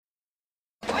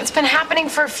It's been happening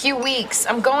for a few weeks.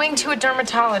 I'm going to a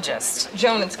dermatologist.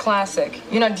 Joan, it's classic.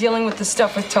 You're not dealing with the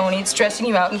stuff with Tony. It's stressing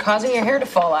you out and causing your hair to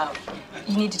fall out.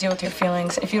 You need to deal with your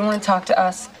feelings. If you don't want to talk to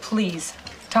us, please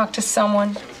talk to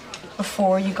someone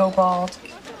before you go bald.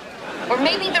 Or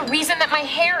maybe the reason that my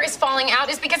hair is falling out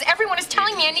is because everyone is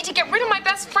telling me I need to get rid of my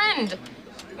best friend.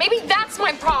 Maybe that's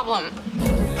my problem.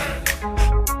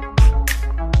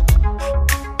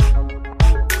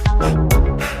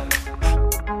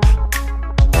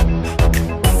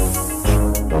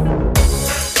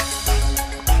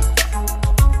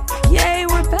 Yay,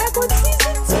 we're back with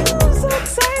season 2. I'm so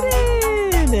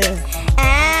excited.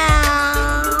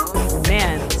 Ow.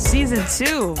 Man, season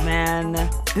 2, man.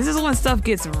 This is when stuff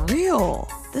gets real.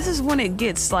 This is when it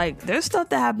gets like, there's stuff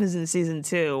that happens in season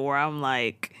 2 where I'm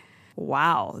like,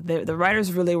 wow. The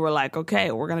writers really were like,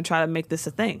 okay, we're going to try to make this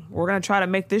a thing. We're going to try to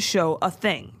make this show a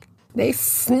thing. They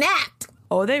snapped.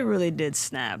 Oh, they really did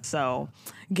snap. So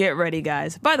get ready,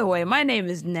 guys. By the way, my name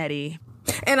is Nettie.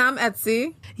 And I'm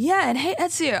Etsy. Yeah, and hey,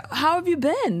 Etsy, how have you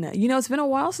been? You know, it's been a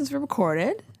while since we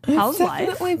recorded. How's life?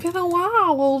 It's definitely been a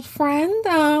while, old friend.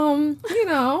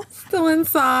 Still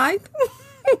inside.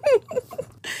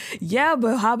 Yeah,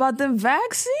 but how about them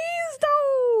vaccines,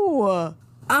 though?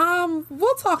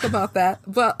 We'll talk about that.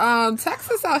 But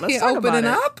Texas out Let's here talk opening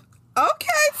about it. up. Okay,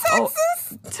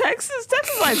 Texas. Oh, Texas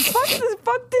like,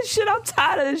 fuck this shit. I'm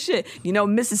tired of this shit. You know,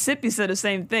 Mississippi said the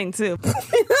same thing, too.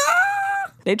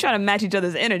 They try to match each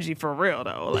other's energy for real,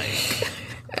 though. Like,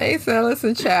 Hey, so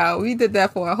listen, child. We did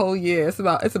that for a whole year. It's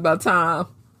about time.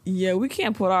 yeah, we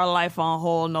can't put our life on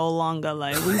hold no longer.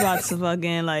 Like, we got to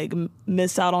fucking, like,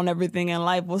 miss out on everything in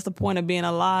life. What's the point of being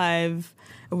alive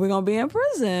if we're gonna be in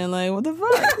prison? Like, what the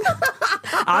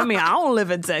fuck? I mean, I don't live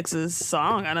in Texas, so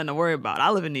I don't got nothing to worry about. I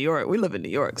live in New York. We live in New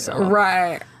York, so.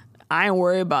 Right. I ain't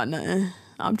worried about nothing.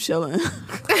 I'm chilling.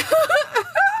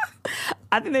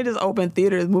 I think they just opened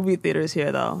movie theaters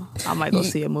here, though. I might go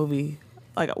see a movie.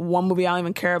 Like, one movie I don't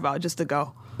even care about, just to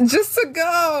go. Just to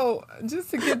go.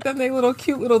 Just to get them their little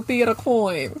cute little theater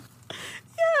coin.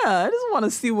 Yeah, I just want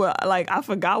to see what, like, I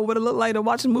forgot what it looked like to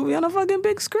watch a movie on a fucking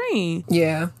big screen.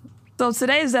 Yeah. So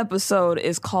today's episode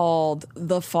is called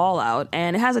The Fallout,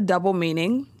 and it has a double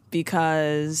meaning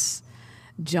because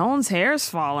Joan's hair's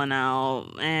falling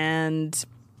out, and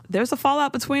there's a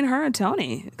fallout between her and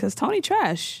Tony, because Tony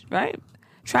trash, right?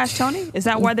 Trash Tony? Is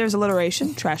that why there's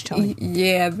alliteration? Trash Tony.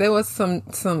 Yeah, there was some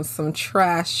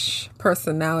trash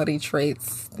personality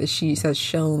traits that she has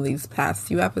shown these past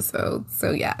few episodes.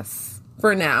 So yes,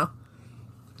 for now.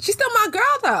 She's still my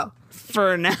girl, though.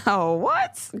 For now.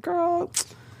 What? Girl.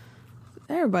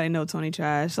 Everybody know Tony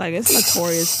trash. Like, it's a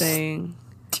notorious thing.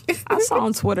 I saw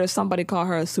on Twitter somebody call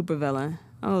her a supervillain.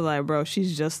 I was like, bro,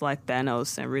 she's just like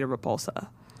Thanos and Rita Repulsa.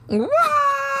 What?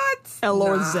 And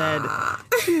Lord Zed.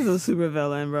 She's a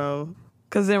supervillain, bro.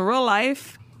 Because in real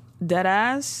life, dead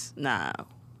ass, nah,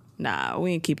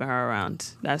 we ain't keeping her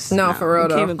around. For real, we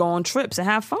though. can't even go on trips and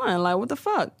have fun. Like, what the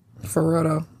fuck? For real,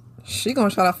 though. She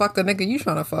gonna try to fuck the nigga you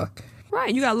trying to fuck.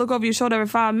 Right, you gotta look over your shoulder every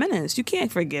 5 minutes. You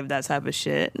can't forgive that type of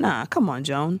shit. Nah, come on,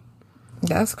 Joan.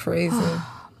 That's crazy.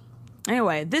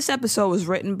 Anyway, this episode was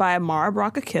written by Mara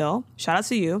Brock-Akil. Shout out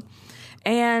to you.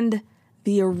 And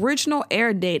the original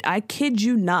air date, I kid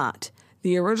you not,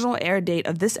 the original air date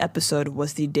of this episode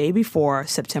was the day before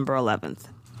September 11th.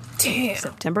 Damn.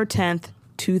 September 10th,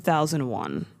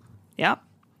 2001. Yep.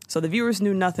 So the viewers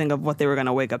knew nothing of what they were going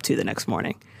to wake up to the next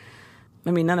morning.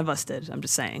 I mean, none of us did. I'm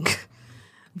just saying.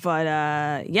 But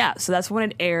yeah, so that's when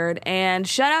it aired. And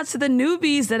shout out to the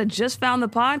newbies that have just found the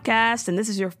podcast. And this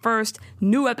is your first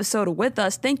new episode with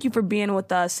us. Thank you for being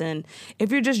with us. And if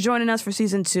you're just joining us for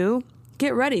season 2,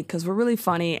 get ready because we're really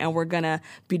funny and we're going to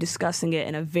be discussing it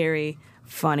in a very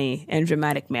funny and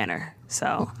dramatic manner.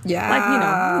 So, yeah,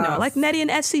 like, like Nettie and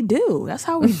Etsy do. That's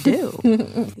how we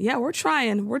do. Yeah, we're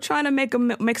trying to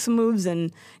make some moves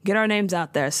and get our names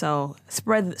out there. So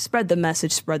spread the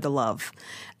message, spread the love.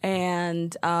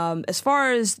 And as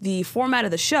far as the format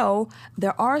of the show,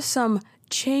 there are some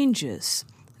changes.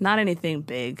 Not anything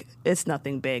big. It's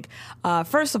nothing big.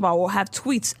 First of all, we'll have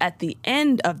tweets at the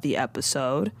end of the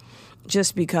episode,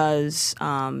 just because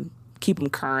keep them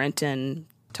current and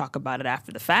talk about it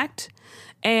after the fact.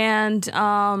 And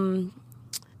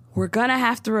we're going to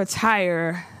have to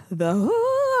retire the...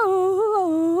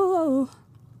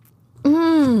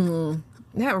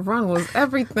 That run was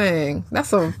everything.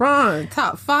 That's a run.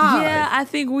 Top 5. Yeah, I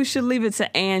think we should leave it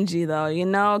to Angie, though, you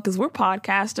know, because we're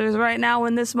podcasters right now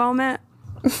in this moment.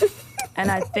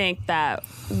 And I think that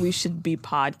we should be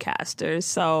podcasters.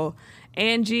 So,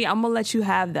 Angie, I'm going to let you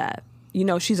have that. You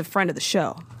know, she's a friend of the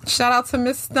show. Shout out to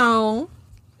Miss Stone.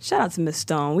 Shout out to Miss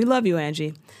Stone. We love you,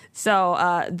 Angie. So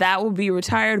that will be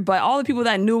retired. But all the people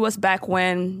that knew us back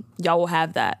when, y'all will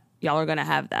have that. Y'all are going to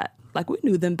have that. Like we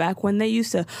knew them back when they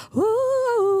used to.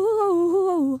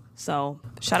 Ooh. So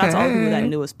shout out to all the people that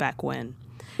knew us back when.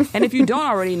 And if you don't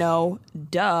already know,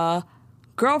 duh,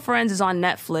 Girlfriends is on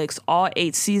Netflix, all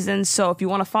 8 seasons. So if you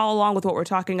want to follow along with what we're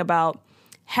talking about,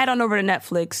 head on over to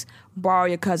Netflix, borrow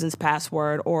your cousin's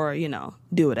password, or,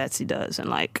 do what Etsy does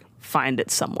and, find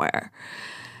it somewhere.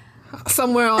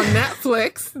 Somewhere on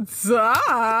Netflix.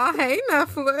 Duh. Hey,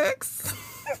 Netflix.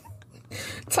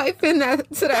 Type in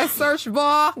that to that search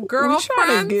bar,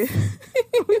 Girlfriends.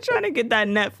 We're trying to get that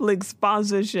Netflix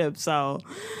sponsorship, so,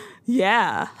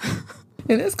 yeah.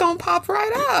 And it's going to pop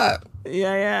right up.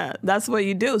 Yeah. That's what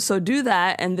you do. So do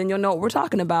that, and then you'll know what we're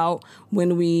talking about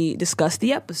when we discuss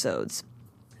the episodes.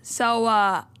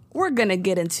 So we're going to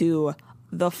get into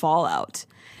the fallout.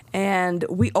 And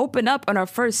we open up on our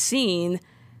first scene,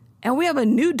 and we have a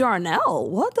new Darnell.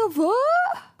 What the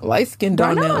fuck? Light-skinned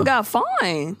Darnell. Got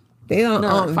fine. They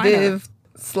don't Viv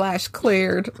 /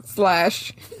 cleared /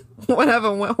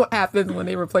 whatever what happens when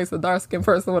they replace a dark-skinned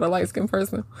person with a light-skinned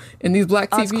person in these black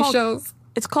TV shows.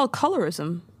 It's called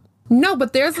colorism. No,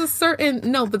 but there's a certain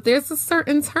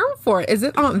term for it. Is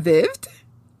it Aunt Viv'd?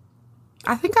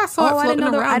 I think I saw it floating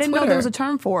around Twitter. I didn't know there was a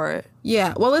term for it.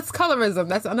 Yeah, well, it's colorism.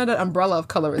 That's under the umbrella of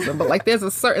colorism. But there's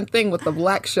a certain thing with the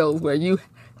black shows where you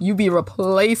be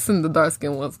replacing the dark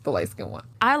skin one with the light skin one.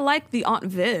 I like the Aunt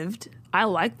Viv'd. I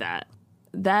like that.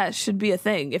 That should be a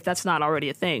thing if that's not already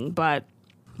a thing. But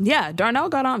yeah, Darnell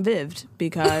got Aunt Viv'd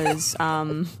because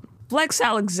Flex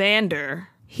Alexander,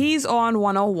 he's on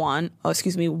 101. Oh,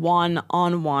 excuse me,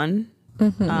 1-on-1.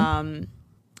 Mm-hmm.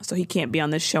 So he can't be on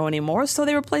this show anymore. So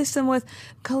they replaced him with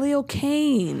Khalil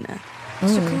Kain. So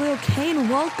Khalil Kain,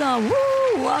 welcome.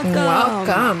 Woo, welcome.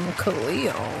 Welcome,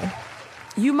 Khalil.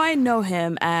 You might know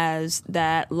him as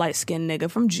that light-skinned nigga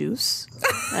from Juice,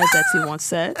 as Etsy once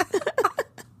said.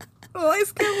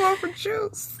 Light-skinned one from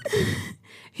Juice.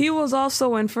 He was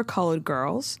also in For Colored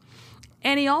Girls.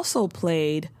 And he also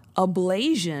played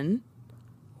Ablasian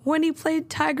when he played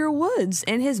Tiger Woods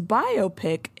in his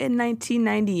biopic in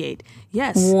 1998.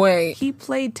 Yes. Wait. He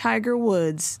played Tiger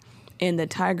Woods in the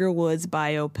Tiger Woods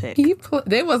biopic.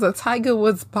 There was a Tiger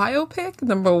Woods biopic,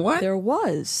 number one? There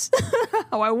was.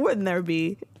 Why wouldn't there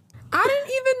be? I didn't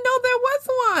even know there was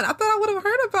one. I thought I would have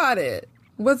heard about it.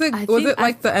 Was it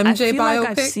like the MJ I feel biopic?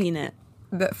 like I've seen it.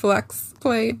 That Flex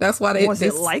played. That's why they was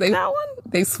it like that one.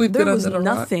 They swept it under the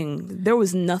rug. There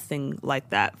was nothing like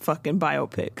that fucking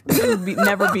biopic. There would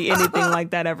never be anything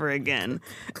like that ever again.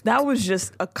 That was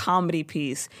just a comedy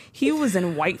piece. He was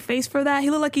in whiteface for that. He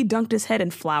looked like he dunked his head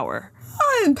in flour.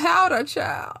 Oh, in powder,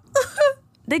 child.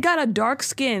 They got a dark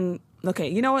skin. Okay,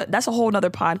 you know what? That's a whole nother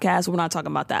podcast. We're not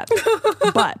talking about that.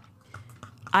 But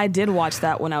I did watch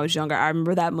that when I was younger. I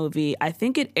remember that movie. I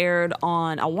think it aired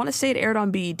on, I want to say it aired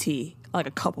on BET like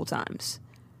a couple times.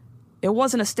 It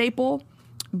wasn't a staple,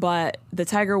 but the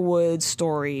Tiger Woods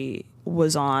story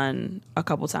was on a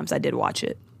couple times. I did watch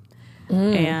it.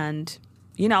 And,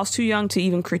 I was too young to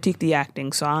even critique the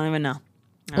acting, so I don't even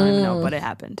know. But it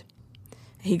happened.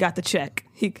 He got the check.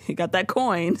 He got that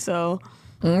coin, so.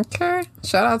 Okay.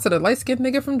 Shout out to the light-skinned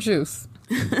nigga from Juice.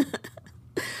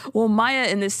 Well, Maya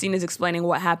in this scene is explaining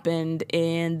what happened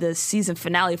in the season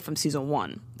finale from season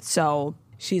 1. So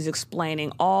she's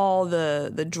explaining all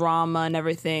the drama and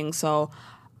everything. So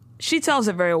she tells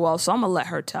it very well, so I'm going to let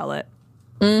her tell it.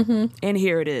 Mm-hmm. And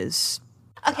here it is.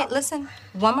 Okay, listen,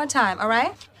 one more time, all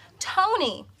right?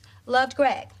 Tony loved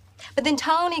Greg, but then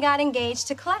Tony got engaged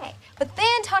to Clay. But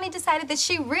then Tony decided that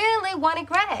she really wanted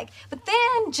Greg. But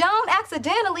then Joan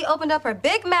accidentally opened up her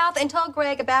big mouth and told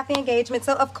Greg about the engagement.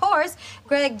 So, of course,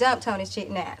 Greg dumped Tony's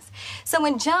cheating ass. So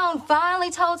when Joan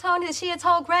finally told Tony that she had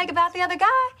told Greg about the other guy,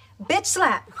 bitch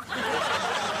slap.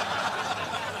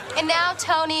 And now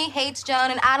Tony hates Joan,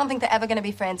 and I don't think they're ever going to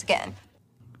be friends again.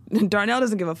 Darnell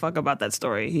doesn't give a fuck about that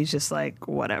story. He's just like,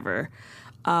 whatever.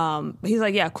 He's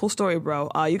like, yeah, cool story, bro.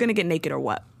 You gonna get naked or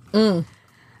what?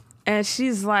 And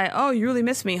she's like, oh, you really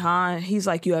miss me, huh? He's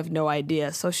like, you have no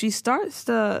idea. So she starts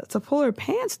to pull her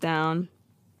pants down.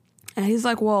 And he's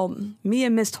like, well, me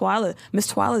and Miss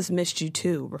Twyla's missed you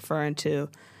too, referring to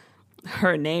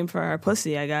her name for her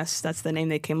pussy, I guess. That's the name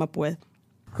they came up with.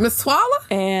 Miss Twyla?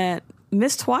 And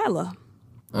Miss Twyla.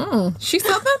 She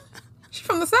Southern? She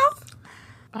from the South?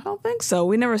 I don't think so.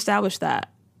 We never established that.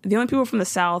 The only people from the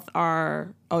South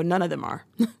are, none of them are.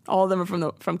 All of them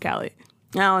are from Cali.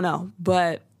 I don't know.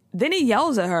 But then he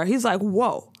yells at her. He's like,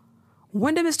 whoa,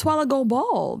 when did Miss Twyla go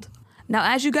bald?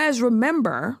 Now, as you guys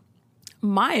remember,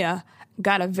 Maya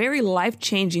got a very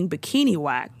life-changing bikini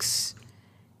wax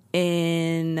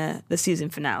in the season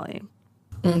finale.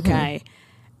 Okay.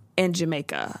 In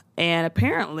Jamaica. And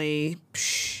apparently,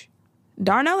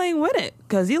 Darnell ain't with it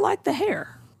because he liked the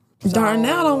hair.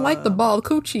 Darnell don't like the bald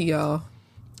coochie, y'all.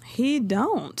 He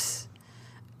don't.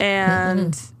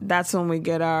 And that's when we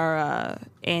get our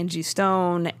Angie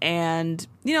Stone. And,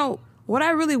 you know, what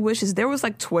I really wish is there was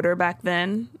like Twitter back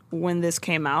then when this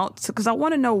came out. Because I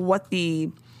want to know what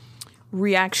the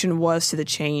reaction was to the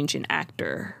change in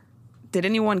actor. Did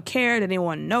anyone care? Did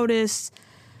anyone notice?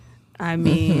 I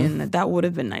mean, that would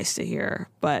have been nice to hear.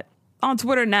 But on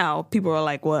Twitter now, people are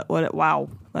like, what, wow,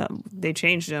 they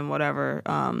changed him, whatever.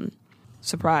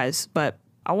 Surprise. But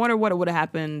I wonder what it would have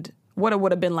happened, what it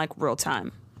would have been like real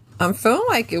time. I'm feeling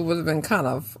like it would have been kind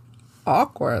of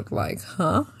awkward, like,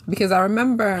 huh? Because I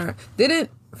remember,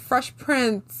 didn't Fresh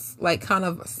Prince, like, kind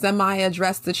of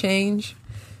semi-address the change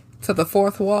to the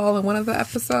fourth wall in one of the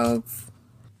episodes?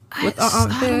 I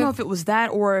don't know if it was that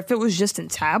or if it was just in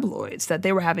tabloids that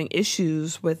they were having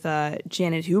issues with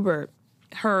Janet Hubert.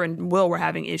 Her and Will were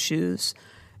having issues.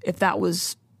 If that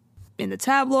was in the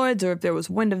tabloids or if there was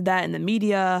wind of that in the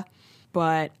media.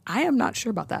 But I am not sure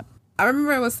about that. I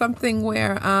remember it was something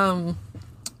where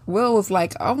Will was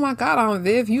like, oh my God, Aunt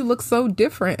Viv, you look so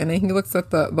different. And then he looks at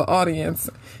the audience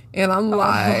and I'm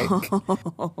like...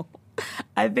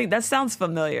 I think that sounds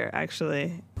familiar,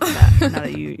 actually, now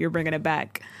that you're bringing it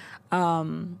back.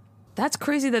 That's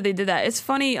crazy that they did that. It's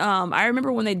funny. I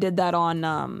remember when they did that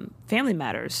on Family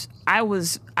Matters. I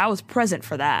was present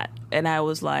for that. And I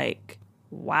was like,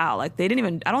 wow. Like, they didn't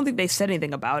even... I don't think they said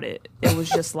anything about it. It was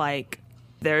just like,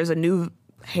 there's a new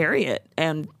Harriet.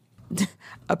 And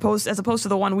as opposed to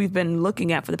the one we've been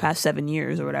looking at for the past 7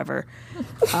 years or whatever.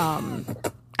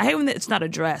 I hate when it's not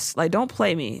addressed. Like, don't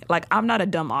play me. Like, I'm not a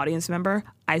dumb audience member.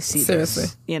 I see Seriously.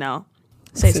 this, you know.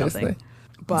 Say Seriously. something.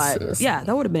 But, Seriously. yeah,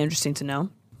 that would have been interesting to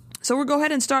know. So we'll go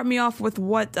ahead and start me off with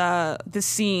what this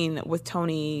scene with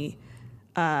Tony,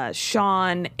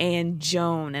 Sean, and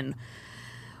Joan. And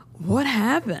what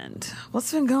happened?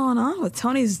 What's been going on with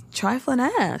Tony's trifling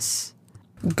ass?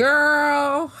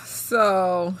 Girl,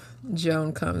 so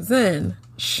Joan comes in.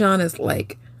 Sean is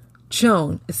like,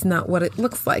 Joan, it's not what it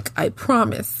looks like, I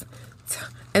promise.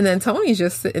 And then Tony's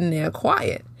just sitting there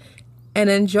quiet. And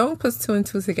then Joan puts two and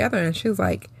two together and she's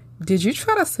like, did you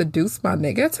try to seduce my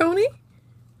nigga, Tony?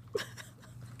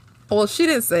 Well, she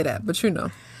didn't say that, but you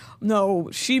know. No,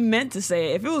 she meant to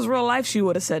say it. If it was real life, she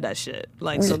would have said that shit.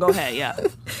 Like, so go ahead, yeah.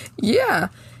 Yeah.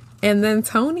 And then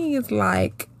Tony is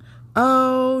like,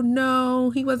 oh,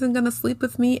 no, he wasn't going to sleep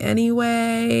with me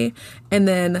anyway. And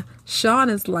then Sean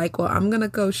is like, well, I'm going to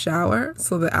go shower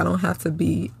so that I don't have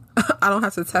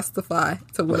to testify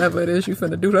to whatever it is you're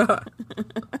finna do to her.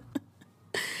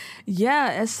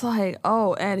 Yeah, it's like,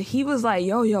 oh, and he was like,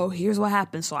 yo, here's what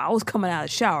happened. So I was coming out of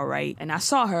the shower, right? And I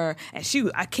saw her,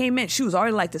 and I came in, she was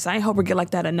already like this. I ain't help her get like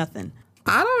that or nothing.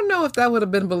 I don't know if that would have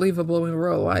been believable in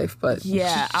real life, but...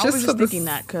 Yeah, I was just thinking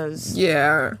that, because...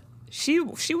 Yeah. She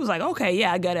was like, okay,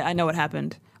 yeah, I get it. I know what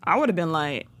happened. I would have been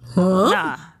like, huh?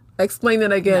 Nah. Explain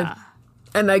it again. Nah.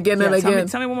 And again and again.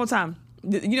 Tell me one more time.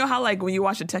 You know how, like, when you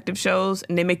watch detective shows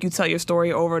and they make you tell your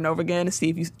story over and over again to see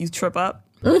if you trip up?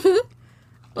 Mm-hmm.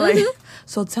 Like,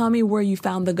 so tell me where you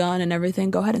found the gun and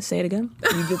everything. Go ahead and say it again.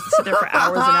 You just sit there for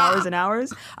hours and hours and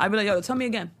hours. I'd be like, yo, tell me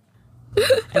again. And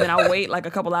then I'll wait like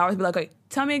a couple hours and be like, okay,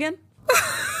 tell me again.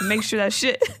 Make sure that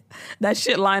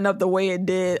shit lined up the way it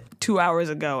did 2 hours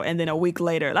ago. And then a week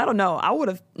later, I don't know. I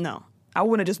wouldn't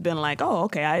have just been like, oh,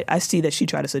 okay, I see that she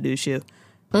tried to seduce you.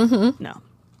 Mm-hmm.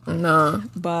 No.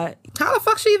 But how the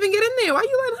fuck she even get in there? Why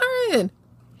you letting her in?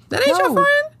 That ain't your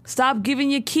friend? Stop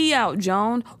giving your key out,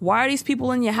 Joan. Why are these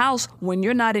people in your house when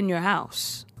you're not in your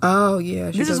house? Oh, yeah.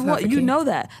 This is what, you know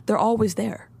that. They're always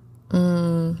there. They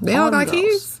all got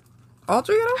keys? All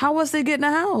three of them? How was they getting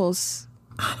a house?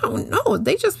 I don't know.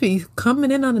 They just be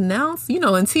coming in unannounced. You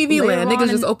know, in TV land, niggas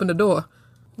just open the door.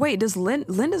 Wait, does Lynn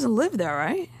doesn't live there,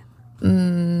 right?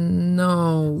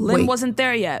 No. Lynn wasn't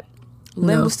there yet.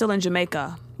 Lynn was still in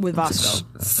Jamaica with Vasco.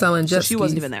 Selling jet skis. So she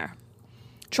wasn't even there.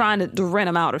 Trying to rent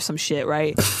them out or some shit,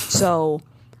 right? So,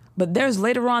 but there's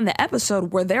later on the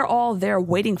episode where they're all there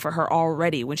waiting for her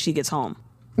already when she gets home.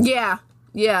 Yeah.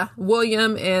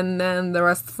 William and then the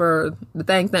rest for the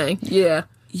thing. Yeah.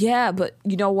 Yeah, but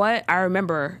you know what? I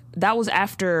remember that was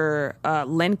after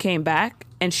Lynn came back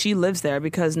and she lives there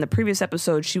because in the previous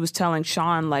episode she was telling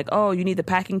Sean like, oh, you need the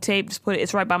packing tape? Just put it.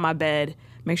 It's right by my bed.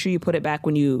 Make sure you put it back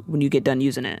when you get done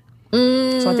using it.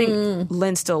 So I think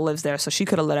Lynn still lives there, so she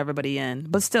could have let everybody in.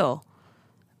 But still,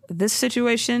 this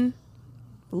situation,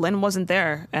 Lynn wasn't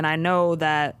there. And I know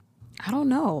that, I don't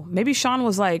know. Maybe Sean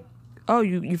was like, oh,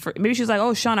 maybe she was like,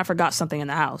 oh, Sean, I forgot something in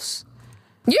the house.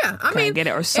 Yeah, I mean, get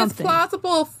it or something. It's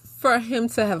plausible for him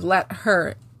to have let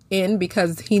her in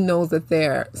because he knows that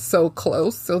they're so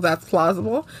close, so that's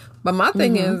plausible. But my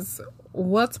thing is,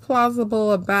 what's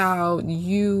plausible about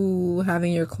you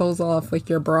having your clothes off with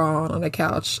your bra on the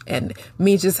couch and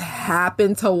me just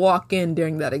happen to walk in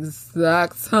during that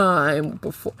exact time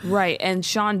before? Right, and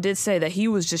Sean did say that he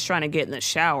was just trying to get in the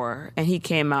shower, and he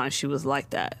came out and she was like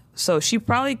that. So she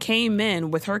probably came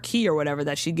in with her key or whatever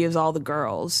that she gives all the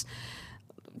girls,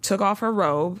 took off her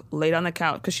robe, laid on the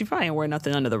couch, because she probably ain't wearing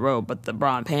nothing under the robe but the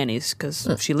bra and panties, because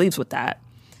she leaves with that.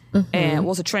 And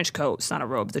well, it's a trench coat. It's not a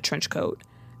robe, it's a trench coat.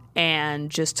 And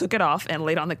just took it off and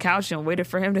laid on the couch and waited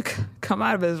for him to come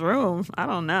out of his room. I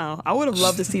don't know. I would have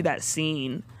loved to see that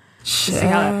scene, to see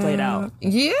how that played out.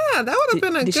 Yeah, that would have been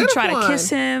a good one. Did she try to kiss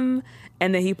him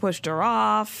and then he pushed her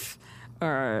off?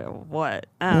 Or what?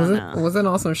 I don't know. Was it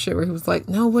on some shit where he was like,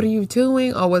 no, what are you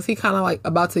doing? Or was he kind of like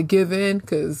about to give in?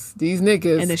 Because these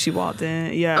niggas. And then she walked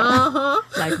in. Yeah.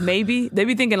 Like maybe. They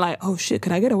be thinking like, oh shit,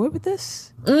 can I get away with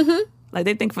this? Like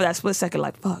they think for that split second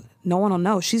like, fuck, no one will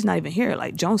know. She's not even here.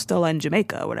 Like Joan's still in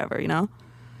Jamaica or whatever, you know?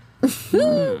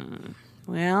 Well,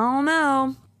 I don't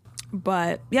know.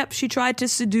 But yep, she tried to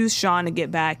seduce Sean to get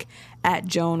back at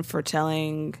Joan for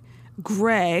telling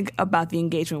Greg about the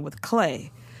engagement with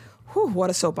Clay. Whew, what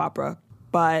a soap opera.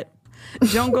 But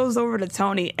Joan goes over to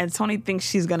Tony, and Tony thinks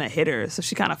she's going to hit her. So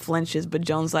she kind of flinches, but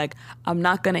Joan's like, I'm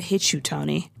not going to hit you,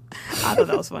 Tony. I thought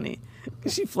that was funny.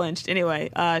 She flinched. Anyway,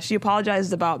 she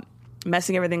apologized about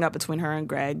messing everything up between her and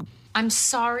Greg. I'm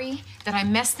sorry that I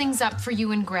messed things up for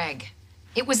you and Greg.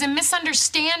 It was a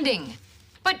misunderstanding.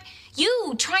 But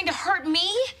you trying to hurt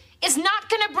me is not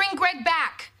going to bring Greg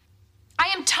back. I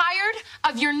am tired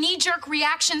of your knee-jerk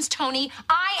reactions, Tony.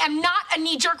 I am not a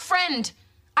knee-jerk friend.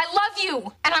 I love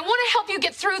you, and I want to help you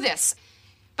get through this.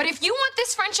 But if you want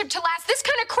this friendship to last, this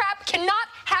kind of crap cannot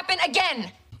happen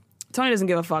again. Tony doesn't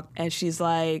give a fuck, and she's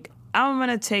like, I'm going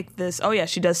to take this. Oh, yeah,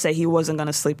 she does say he wasn't going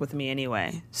to sleep with me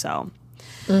anyway, so.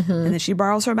 And then she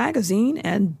borrows her magazine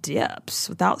and dips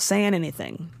without saying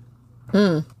anything.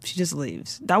 She just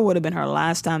leaves. That would have been her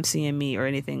last time seeing me or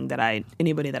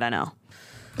anybody that I know.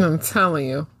 I'm telling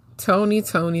you, Tony.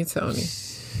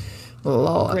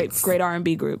 Lord. Great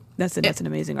R&B group. That's an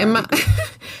amazing R&B group.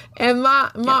 And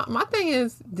my thing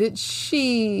is, did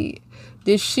she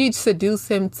seduce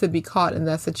him to be caught in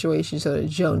that situation so that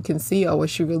Joan can see, or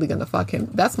was she really gonna fuck him?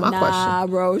 That's my question. Nah,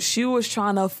 bro, she was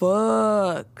trying to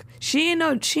fuck. She didn't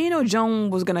know Joan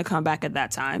was gonna come back at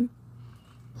that time.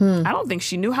 I don't think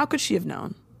she knew. How could she have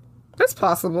known? That's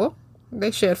possible.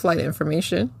 They shared flight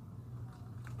information.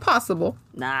 Possible.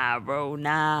 Nah, bro,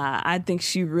 nah. I think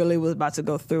she really was about to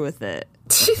go through with it.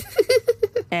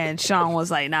 And Sean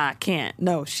was like, nah, I can't.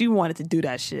 No, she wanted to do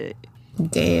that shit.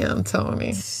 Damn,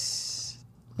 Tony.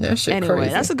 That shit anyway,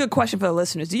 crazy. That's a good question for the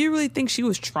listeners. Do you really think she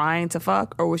was trying to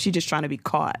fuck, or was she just trying to be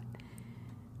caught?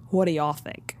 What do y'all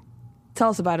think? Tell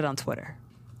us about it on Twitter.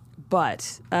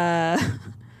 But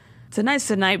tonight's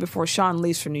the night before Sean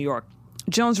leaves for New York.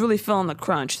 Joan's really feeling the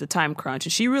time crunch,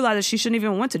 and she realizes she shouldn't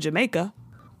even went to Jamaica.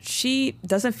 She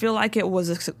doesn't feel like it was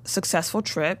a successful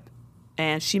trip,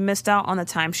 and she missed out on the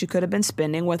time she could have been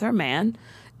spending with her man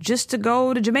just to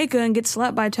go to Jamaica and get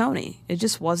slapped by Tony. It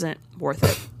just wasn't worth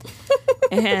it.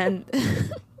 And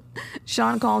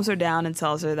Sean calms her down and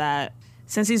tells her that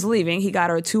since he's leaving, he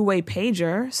got her a two-way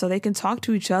pager so they can talk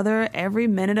to each other every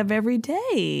minute of every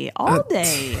day, all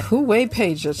day. Two-way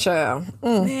pager, child.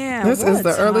 Man, this is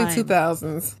the early time.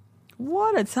 2000s.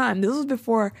 What a time. This was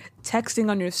before texting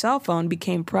on your cell phone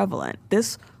became prevalent.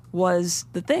 This was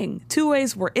the thing. Two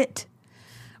ways were it.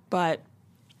 But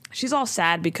she's all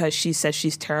sad because she says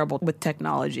she's terrible with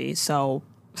technology. So,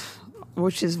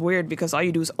 which is weird because all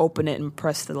you do is open it and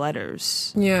press the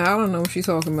letters. Yeah, I don't know what she's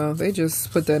talking about. They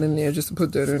just put that in there just to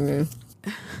put that in there.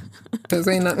 Because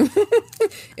ain't nothing.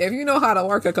 If you know how to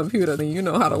work a computer, then you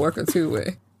know how to work a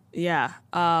two-way. Yeah.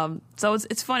 So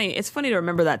it's funny. It's funny to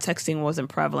remember that texting wasn't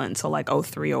prevalent until like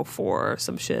 03, 04 or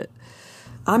some shit.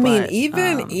 I mean,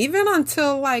 even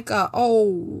until like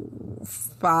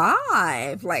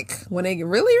 05, like when it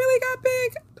really got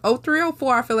big, 03,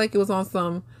 04, I feel like it was on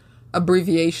some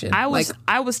abbreviation. I was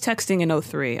texting in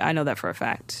 03. I know that for a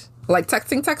fact. Like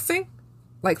texting?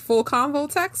 Like full convo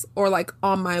text? Or like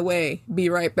on my way, be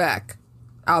right back,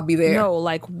 I'll be there? No,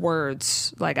 like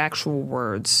words, like actual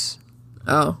words.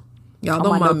 Oh, y'all on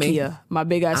don't my mind Nokia, me. My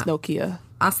big ass Nokia.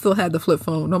 I still had the flip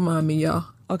phone. Don't mind me, y'all.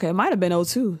 Okay, it might have been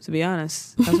 02, to be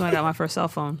honest. That's when I got my first cell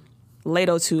phone. Late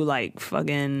 02, like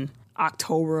fucking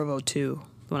October of 02,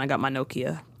 when I got my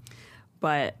Nokia.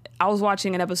 But I was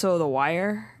watching an episode of The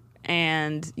Wire,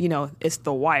 and, you know, it's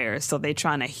The Wire, so they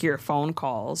trying to hear phone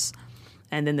calls.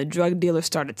 And then the drug dealer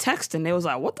started texting. They was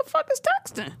like, what the fuck is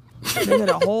texting? They did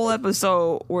a whole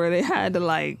episode where they had to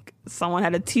like, someone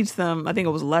had to teach them, I think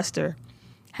it was Lester,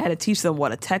 had to teach them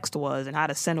what a text was and how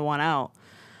to send one out.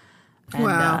 And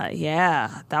Wow.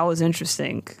 yeah, that was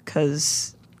interesting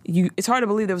because it's hard to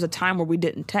believe there was a time where we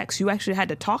didn't text. You actually had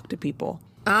to talk to people.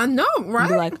 I know, right?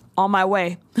 Be like, on my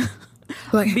way.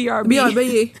 Like, BRB.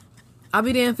 BRB. I'll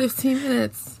be there in 15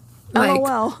 minutes. Like,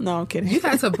 LOL. No, I'm kidding. you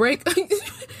had to break,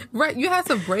 right? You had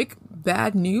to break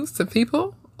bad news to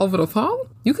people over the phone?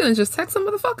 You couldn't just text a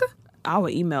motherfucker? I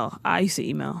would email. I used to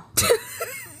email.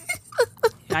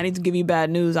 I need to give you bad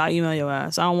news. I'll email your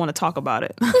ass. I don't want to talk about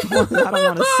it. I don't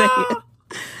want to say it.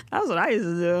 That's what I used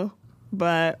to do.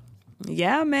 But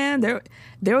yeah, man, there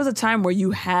was a time where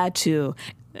you had to.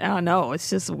 I don't know. It's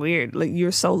just weird. Like,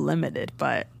 you're so limited.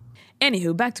 But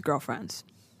anywho, back to girlfriends.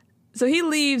 So he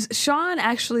leaves. Sean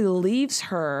actually leaves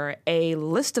her a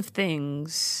list of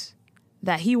things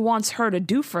that he wants her to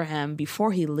do for him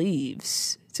before he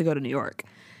leaves to go to New York.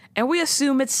 And we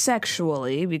assume it's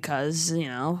sexually because, you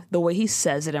know, the way he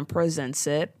says it and presents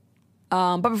it.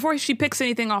 But before she picks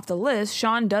anything off the list,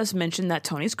 Sean does mention that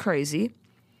Tony's crazy.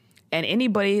 And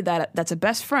anybody that's a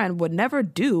best friend would never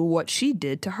do what she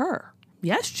did to her.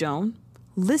 Yes, Joan.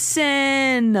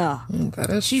 Listen. That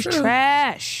is She's true.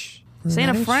 trash. This ain't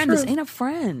That a is friend. true. This ain't a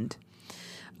friend.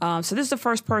 So this is the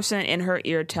first person in her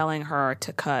ear telling her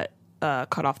to cut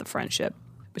off the friendship.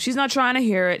 But she's not trying to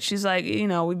hear it. She's like, you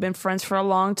know, we've been friends for a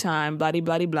long time, blah,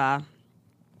 blah, blah.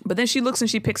 But then she looks and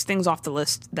she picks things off the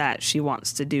list that she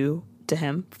wants to do to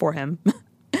him, for him.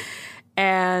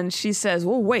 And she says,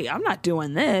 well, wait, I'm not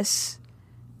doing this.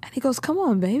 And he goes, come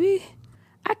on, baby.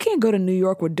 I can't go to New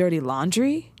York with dirty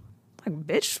laundry. Like,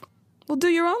 bitch, well, do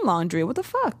your own laundry. What the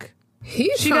fuck?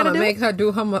 He's She trying gotta to do make it? her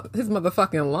do his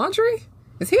motherfucking laundry?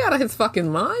 Is he out of his fucking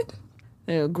mind?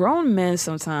 Grown men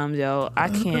sometimes, yo, I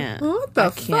can't. What the I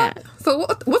fuck? can't. So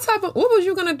what was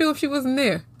you gonna do if she wasn't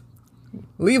there?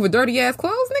 Leave with dirty ass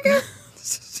clothes, nigga?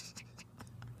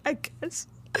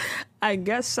 I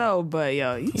guess so, but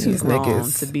yo, you too These grown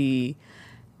niggas. to be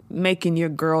making your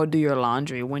girl do your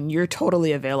laundry when you're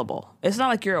totally available. It's not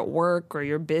like you're at work or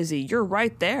you're busy. You're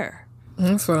right there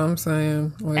That's what I'm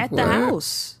saying. Like, at the what?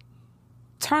 house.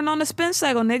 Turn on the spin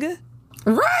cycle, nigga.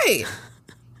 Right.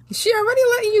 She already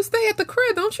letting you stay at the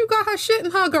crib. Don't you got her shit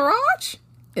in her garage?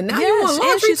 And now you want Yes, and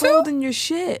laundry she's too? holding your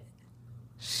shit.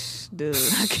 Dude,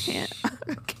 I can't.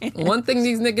 I can't. One thing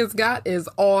these niggas got is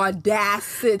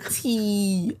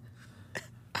audacity.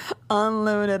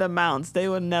 Unlimited amounts. They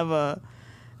would never,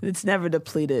 it's never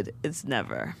depleted. It's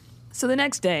never. So the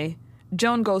next day,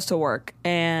 Joan goes to work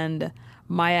and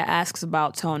Maya asks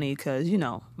about Tony because, you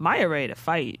know, Maya ready to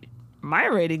fight.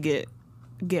 Maya ready to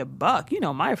get buck. You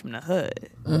know, Maya from the hood.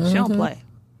 She don't play.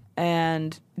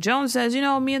 And Joan says, you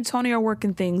know, me and Tony are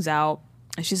working things out.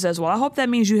 And she says, well, I hope that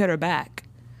means you hit her back.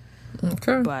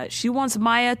 Okay. But she wants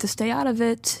Maya to stay out of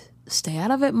it. Stay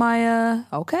out of it, Maya.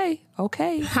 Okay. How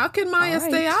can Maya All right.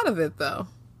 stay out of it, though?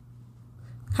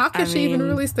 How can she even mean,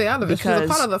 really stay out of it? She's a Because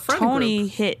part of the friend Tony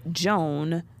group. hit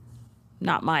Joan,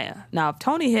 not Maya. Now, if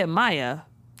Tony hit Maya,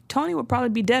 Tony would probably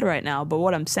be dead right now. But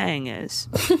what I'm saying is,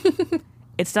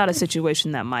 it's not a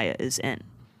situation that Maya is in.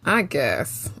 I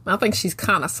guess. I think she's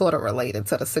kind of sort of related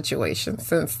to the situation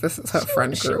since this is her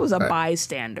friend group. She was a but-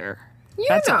 bystander. You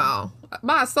That's know,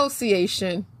 by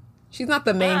association. She's not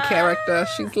the main character.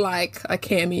 She's like a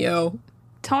cameo.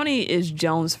 Tony is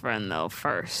Joan's friend, though,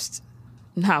 first,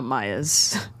 not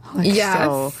Maya's.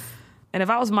 Yes. And if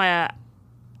I was Maya,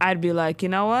 I'd be like, you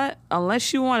know what?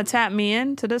 Unless you want to tap me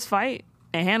into this fight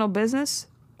and handle business,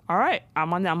 all right,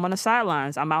 I'm on the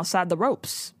sidelines. I'm outside the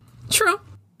ropes. True.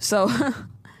 So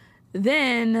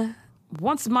then,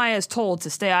 once Maya is told to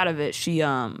stay out of it, she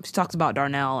talks about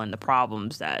Darnell and the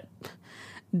problems that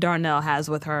Darnell has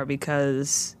with her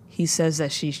because he says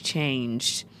that she's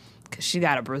changed because she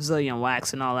got a Brazilian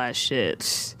wax and all that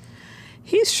shit.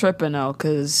 He's tripping though,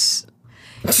 because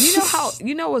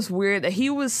you know what's weird, that he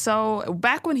was so,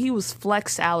 back when he was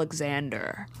Flex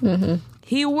Alexander,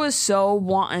 he was so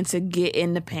wanting to get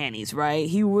in the panties, right?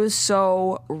 He was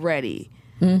so ready.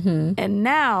 And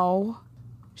now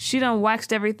she done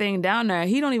waxed everything down there.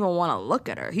 He don't even want to look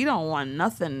at her. He don't want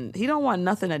nothing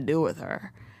to do with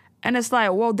her. And it's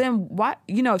like, well, then why?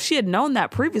 You know, if she had known that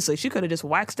previously, she could have just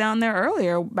waxed down there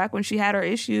earlier, back when she had her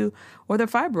issue with her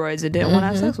fibroids and didn't want to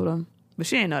have sex with him. But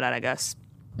she didn't know that, I guess.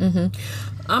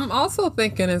 I'm also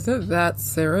thinking, is it that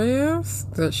serious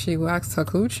that she waxed her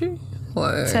coochie?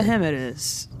 Like, To him, it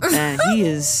is. And he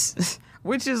is,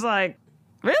 which is like,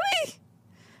 really?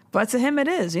 But to him, it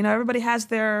is. You know, everybody has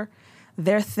their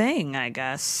thing, I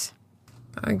guess.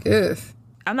 I guess.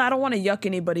 I don't want to yuck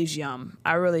anybody's yum.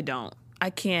 I really don't. I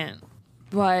can't.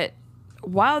 But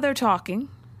while they're talking,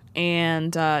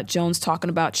 and Joan's talking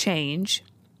about change,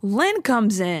 Lynn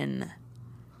comes in,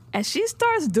 and she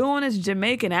starts doing this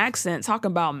Jamaican accent,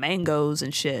 talking about mangoes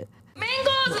and shit.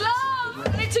 Mangoes, love!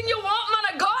 Anything you want, man,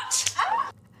 I got!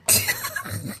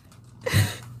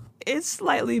 It's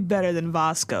slightly better than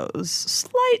Vasco's.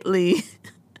 Slightly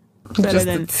better Just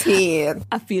than... a tad.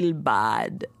 I feel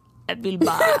bad. I feel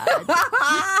bad.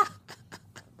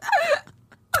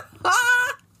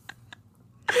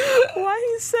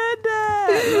 Why he said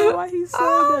that? Why he said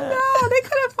that? No, they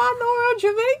couldn't find no real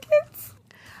Jamaicans.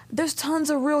 There's tons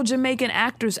of real Jamaican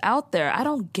actors out there. I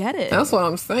don't get it. That's what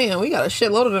I'm saying. We got a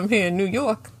shitload of them here in New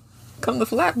York. Come to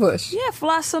Flatbush. Yeah,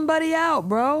 fly somebody out,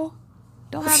 bro.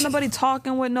 Don't have nobody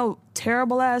talking with no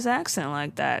terrible ass accent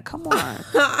like that. Come on.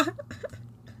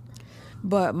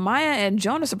 But Maya and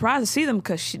Joan are surprised to see them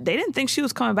because they didn't think she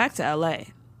was coming back to LA.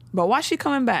 But why she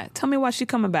coming back? Tell me why she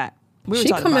coming back. She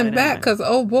coming back because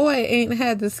old boy ain't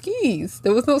had the skis.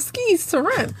 There was no skis to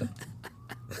rent.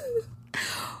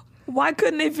 Why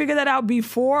couldn't they figure that out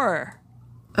before?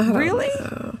 Really?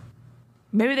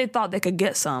 Maybe they thought they could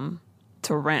get some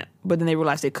to rent, but then they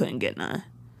realized they couldn't get none.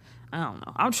 I don't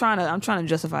know. I'm trying to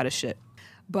justify this shit.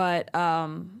 But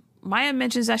Maya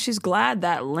mentions that she's glad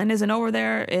that Lynn isn't over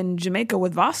there in Jamaica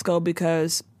with Vasco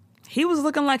because he was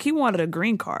looking like he wanted a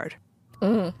green card.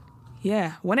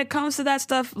 Yeah. When it comes to that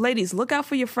stuff, ladies, look out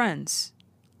for your friends.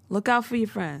 Look out for your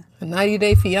friend. A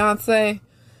 90-day fiance.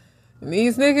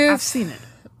 These niggas. I've seen it.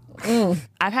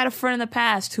 I've had a friend in the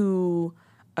past who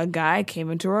a guy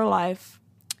came into her life.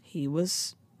 He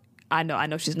was, I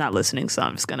know she's not listening, so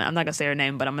I'm not gonna say her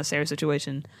name, but I'm gonna say her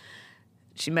situation.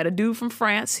 She met a dude from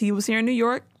France. He was here in New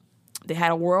York. They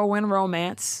had a whirlwind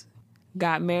romance.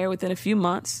 Got married within a few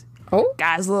months. Oh.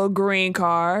 Got his little green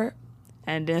card,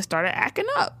 and then started acting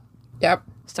up. Yep.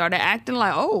 Started acting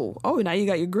like, oh, now you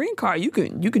got your green card. You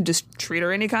can just treat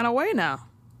her any kind of way now.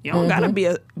 You don't gotta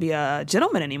be a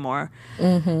gentleman anymore.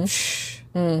 Shit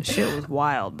was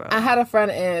wild, bro. I had a friend,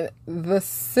 and the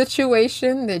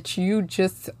situation that you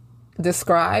just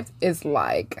described is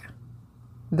like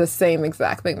the same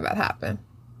exact thing that happened.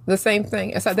 The same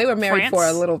thing. It's like they were married for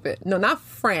a little bit. No, not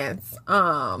France.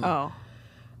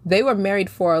 They were married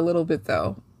for a little bit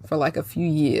though, for like a few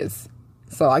years.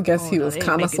 So I guess he was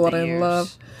kind of sort of in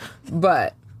love,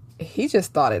 but he just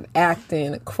started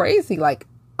acting crazy, like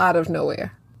out of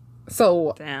nowhere.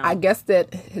 So Damn. I guess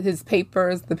that the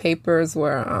papers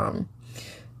were,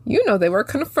 they were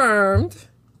confirmed.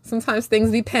 Sometimes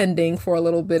things be pending for a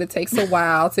little bit. It takes a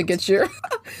while to get your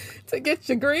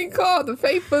green card, the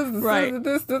papers, right?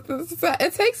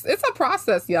 It's a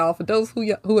process, y'all. For those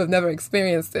who have never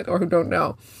experienced it or who don't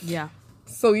know. Yeah.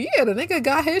 So yeah, the nigga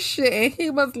got his shit, and he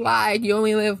was like, "You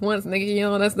only live once, nigga. You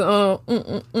know that's the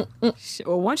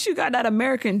Well, once you got that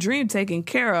American dream taken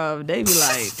care of, they be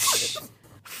like,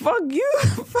 "Fuck you,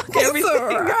 fuck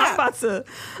everything."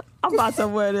 I'm about to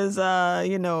wear this,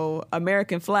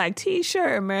 American flag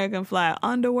T-shirt, American flag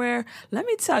underwear. Let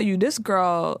me tell you, this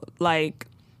girl, like,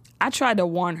 I tried to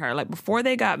warn her, like, before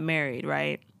they got married,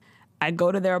 right? I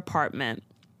go to their apartment.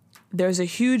 There's a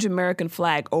huge American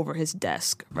flag over his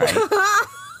desk, right?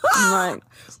 I'm like,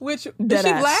 which is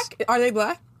she black? Are they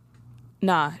black?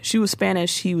 Nah, she was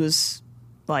Spanish. He was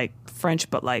like French,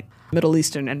 but like Middle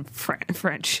Eastern and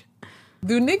French.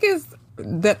 Do niggas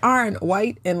that aren't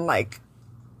white and like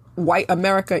white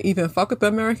America even fuck with the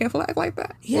American flag like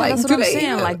that? Yeah, like, that's what I'm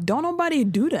saying. Like, don't nobody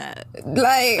do that.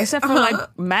 Like, except for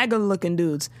like MAGA looking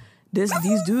dudes. These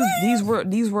dudes,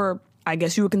 these were, I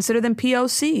guess you would consider them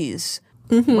POCs.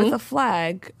 With a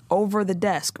flag over the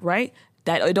desk, right?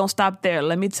 That it don't stop there.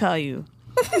 Let me tell you.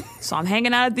 So I'm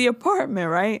hanging out at the apartment,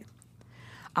 right?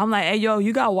 I'm like, "Hey, yo,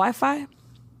 you got Wi-Fi?"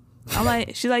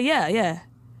 She's like, "Yeah."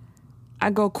 I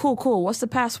go, "Cool. What's the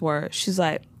password?" She's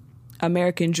like,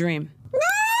 "American Dream."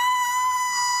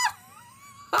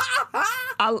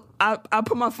 I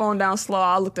put my phone down slow.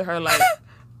 I looked at her like,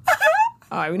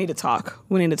 "All right, we need to talk.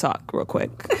 We need to talk real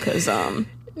quick, because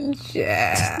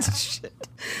yeah." Shit.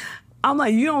 I'm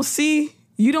like, you don't see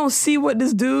what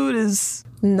this dude is.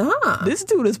 Nah. This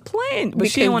dude is playing. But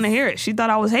she didn't want to hear it. She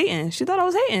thought I was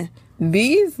hating.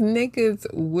 These niggas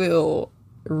will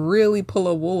really pull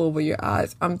a wool over your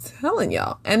eyes. I'm telling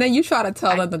y'all. And then you try to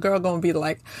tell them, the girl gonna be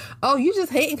like, "Oh, you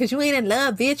just hating because you ain't in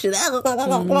love, bitch."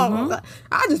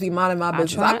 I just be minding my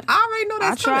business. I already know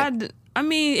that's coming. I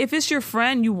mean, if it's your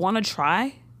friend, you want to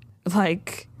try.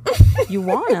 Like, you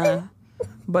want to.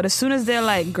 But as soon as they're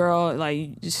like, "Girl,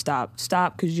 like, just stop,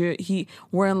 because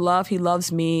we're in love. He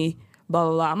loves me, blah,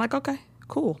 blah, blah." I'm like, okay,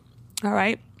 cool. All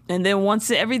right. And then once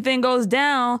everything goes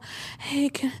down, hey,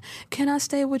 can I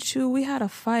stay with you? We had a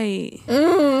fight.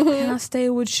 Can I stay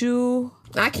with you?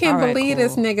 I can't All right, believe cool.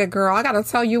 this nigga, girl. I gotta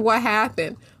tell you what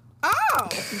happened. Oh!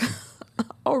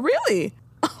 Oh, really?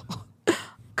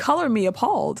 Color me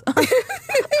appalled.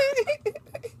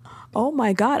 Oh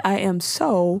my God, I am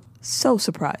so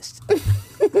surprised.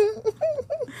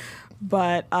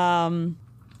 But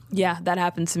yeah, that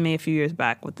happened to me a few years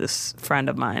back with this friend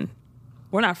of mine.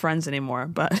 We're not friends anymore,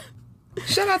 but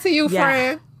Shout out to you, Yeah.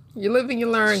 friend. You live and you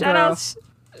learn, shout girl.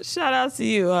 out to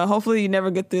you. Hopefully you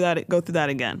never go through that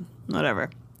again. Whatever.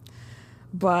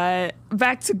 But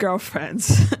back to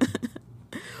girlfriends.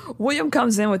 William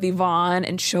comes in with Yvonne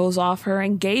and shows off her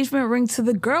engagement ring to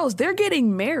the girls. They're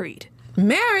getting married.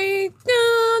 Married.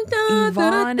 Dun, dun,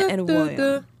 Yvonne dun, and dun, William.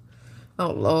 dun.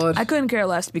 Oh, Lord. I couldn't care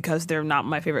less because they're not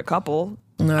my favorite couple.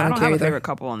 No, I don't care have a either. favorite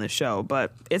couple on this show,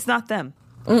 but it's not them.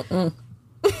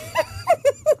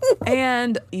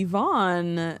 And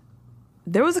Yvonne,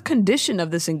 there was a condition of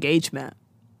this engagement,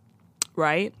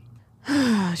 right?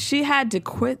 She had to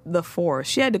quit the force.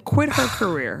 She had to quit her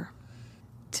career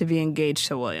to be engaged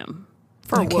to William.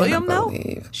 For I cannot William, though?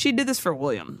 believe. She did this for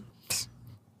William.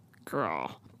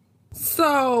 Girl.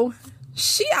 So,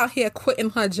 she out here quitting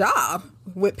her job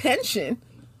with pension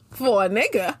for a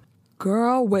nigga.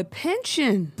 Girl with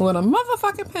pension. With a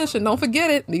motherfucking pension. Don't forget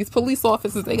it. These police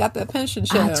officers, they got that pension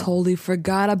shit. I totally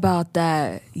forgot about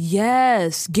that.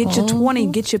 Yes. Get your 20,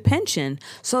 get your pension.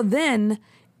 So then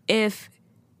if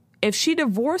she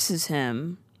divorces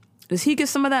him, does he get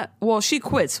some of that? Well, she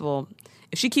quits. Well,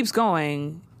 if she keeps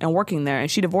going and working there and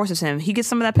she divorces him, he gets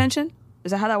some of that pension? Is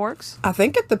that how that works? I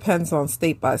think it depends on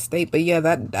state by state, but yeah,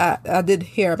 that I did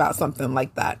hear about something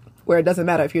like that, where it doesn't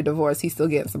matter if you're divorced, he's still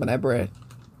getting some of that bread.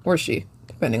 Or she,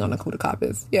 depending on who the cop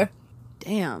is. Yeah.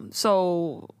 Damn.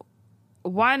 So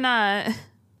why not?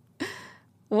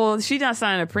 Well, she's not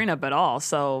signing a prenup at all,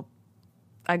 so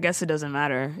I guess it doesn't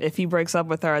matter. If he breaks up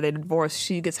with her, they divorce,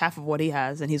 she gets half of what he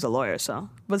has, and he's a lawyer,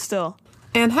 so. But still.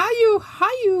 And how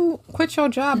you quit your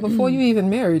job before you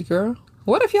even married, girl?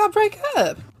 What if y'all break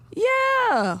up?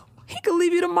 Yeah. He could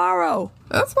leave you tomorrow.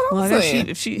 That's what I'm Well, I guess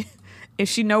saying. if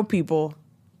she know people,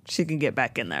 she can get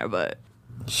back in there, but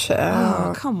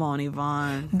Child. oh, come on,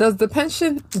 Yvonne. Does the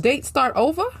pension date start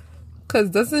over?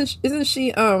 Because isn't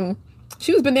she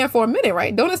was been there for a minute,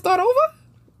 right? Don't it start over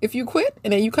if you quit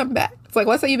and then you come back? It's like,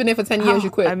 let's say you've been there for 10 years,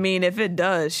 you quit. I mean, if it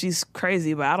does, she's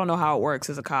crazy, but I don't know how it works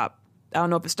as a cop. I don't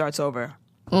know if it starts over.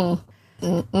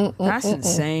 That's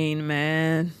insane,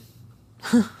 man.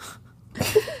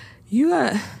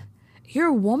 You're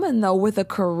a woman, though, with a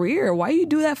career. Why you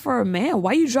do that for a man?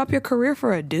 Why you drop your career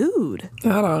for a dude?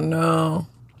 I don't know.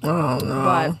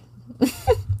 But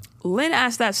Lynn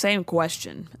asked that same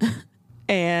question.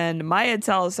 And Maya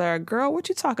tells her, girl, what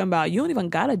you talking about? You don't even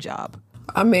got a job.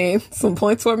 I mean, some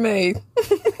points were made.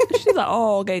 She's like,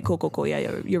 oh, okay, cool.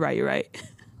 Yeah, you're right.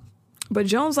 But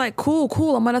Joan's like,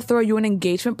 cool. I'm going to throw you an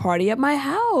engagement party at my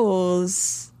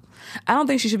house. I don't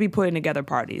think she should be putting together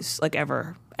parties, like,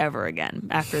 ever again.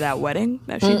 After that wedding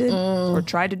that she did or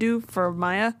tried to do for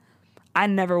Maya, I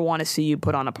never want to see you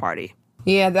put on a party.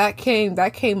 Yeah, that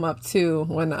came up too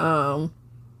when that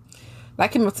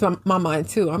came up to my mind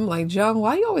too. I'm like, Joan,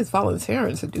 why you always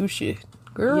volunteering to do shit,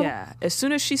 girl? Yeah, as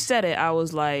soon as she said it, I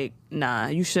was like, nah,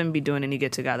 you shouldn't be doing any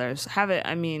get-togethers.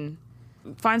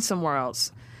 Find somewhere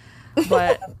else.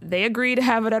 But they agreed to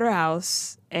have it at her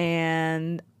house,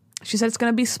 and she said it's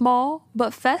going to be small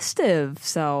but festive.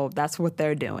 So that's what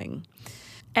they're doing.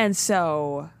 And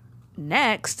so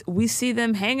next, we see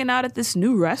them hanging out at this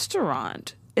new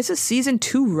restaurant. It's a season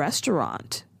 2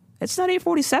 restaurant. It's not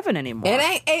 847 anymore. It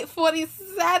ain't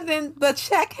 847. The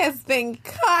check has been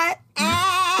cut.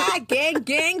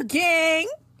 Gang.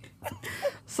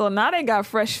 So now they got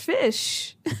fresh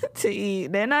fish to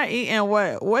eat. They're not eating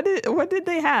what? What did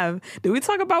they have? Did we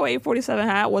talk about what 847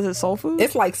 had? Was it soul food?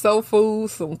 It's like soul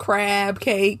food, some crab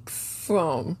cakes,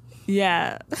 some.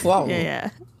 Yeah. Whoa.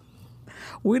 Yeah.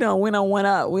 We done went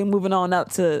up. We're moving on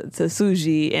up to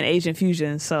sushi and Asian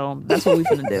fusion. So that's what we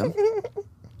finna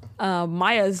do.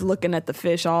 Maya's looking at the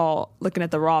fish, looking at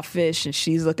the raw fish, and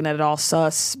she's looking at it all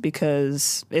sus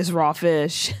because it's raw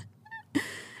fish.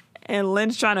 And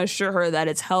Lynn's trying to assure her that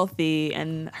it's healthy,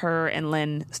 and her and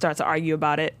Lynn start to argue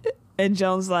about it. And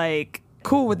Joan's like,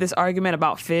 cool with this argument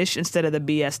about fish instead of the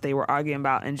BS they were arguing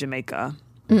about in Jamaica.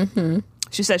 Mm-hmm.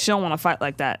 She said she don't want to fight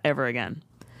like that ever again.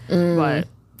 But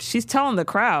she's telling the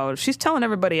crowd, she's telling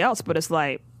everybody else, but it's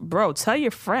like, bro, tell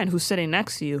your friend who's sitting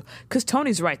next to you, because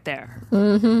Tony's right there.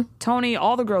 Mm-hmm. Tony,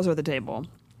 all the girls are at the table.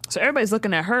 So everybody's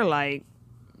looking at her like,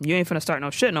 You ain't finna start no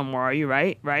shit no more, are you?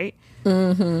 Right?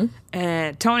 Mm-hmm.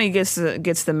 And Tony gets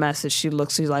the message. She's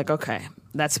like, okay,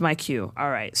 that's my cue. All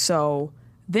right. So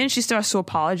then she starts to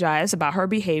apologize about her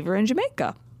behavior in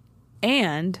Jamaica.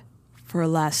 And for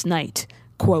last night.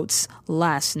 Quotes,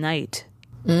 last night.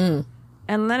 And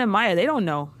Len and Maya, they don't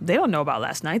know. They don't know about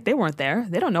last night. They weren't there.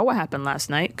 They don't know what happened last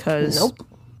night because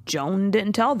Joan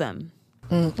didn't tell them.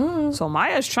 So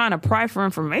Maya's trying to pry for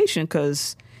information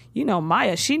because,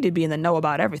 Maya, she need to be in the know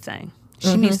about everything.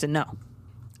 She needs to know.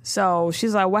 So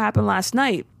she's like, what happened last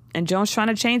night? And Joan's trying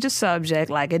to change the subject,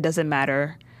 like it doesn't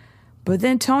matter. But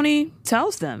then Tony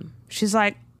tells them. She's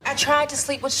like, I tried to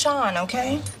sleep with Sean,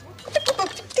 okay?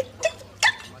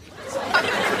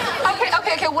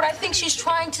 Okay, what I think she's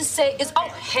trying to say is, oh,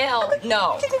 hell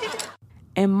no.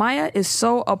 And Maya is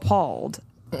so appalled.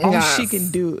 All she can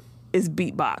do is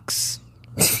beatbox.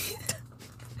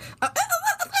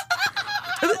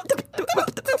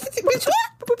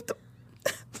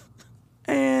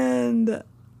 And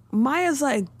Maya's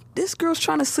like, this girl's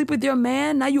trying to sleep with your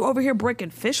man. Now you over here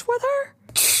breaking fish with her?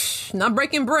 Not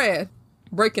breaking bread.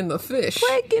 Breaking the fish.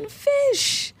 Breaking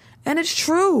fish. And it's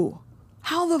true.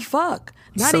 How the fuck?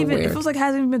 Not So even, weird. it feels like it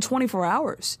hasn't even been 24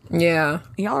 hours. Yeah.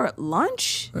 Y'all are at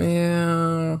lunch?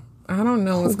 Yeah. I don't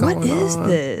know what's going on. What is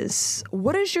this?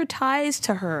 What is your ties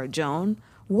to her, Joan?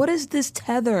 What is this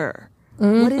tether?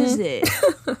 What is it?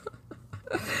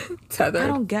 Tethered. I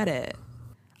don't get it.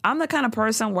 I'm the kind of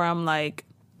person where I'm like,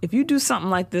 if you do something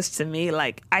like this to me,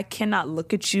 like, I cannot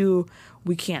look at you.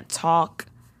 We can't talk.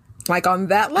 Like on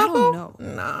that level? I don't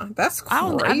know. Nah, that's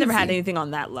crazy. I've never had anything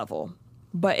on that level.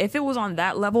 But if it was on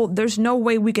that level, there's no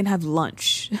way we can have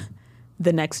lunch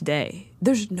the next day.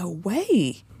 There's no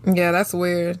way. Yeah, that's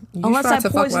weird. You Unless tried I to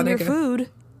fuck poison my your nigga. food.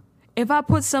 If I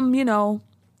put some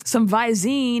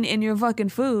Visine in your fucking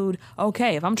food,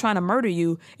 okay. If I'm trying to murder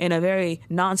you in a very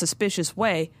non-suspicious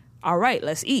way, all right,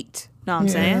 let's eat. Know what I'm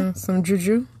saying? Some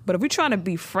juju. But if we're trying to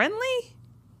be friendly,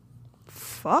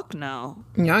 fuck no.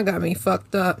 Y'all got me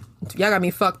fucked up. Y'all got me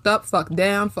fucked up, fucked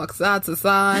down, fucked side to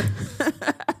side.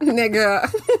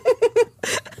 Nigga.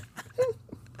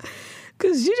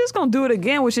 Because you're just going to do it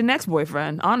again with your next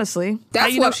boyfriend, honestly. That's how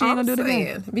you know what she ain't I'm gonna do it saying.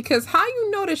 again? Because how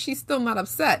you know that she's still not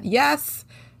upset? Yes,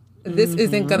 this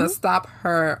isn't gonna stop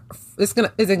her.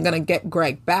 Isn't gonna get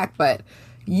Greg back. But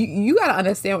you gotta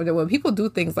understand that when people do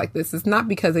things like this, it's not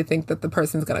because they think that the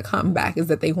person's gonna come back. It's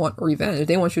that they want revenge.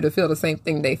 They want you to feel the same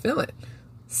thing they feeling.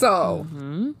 So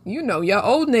your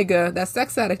old nigga, that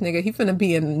sex addict nigga, he finna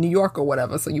be in New York or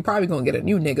whatever. So you probably gonna get a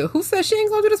new nigga. Who says she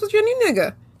ain't gonna do this with your new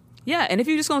nigga? Yeah, and if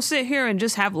you're just going to sit here and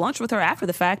just have lunch with her after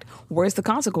the fact, where's the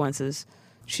consequences?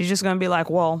 She's just going to be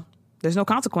like, well, there's no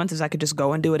consequences. I could just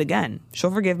go and do it again. She'll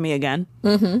forgive me again.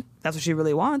 Mm-hmm. That's what she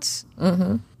really wants.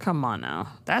 Mm-hmm. Come on now.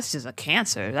 That's just a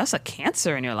cancer. That's a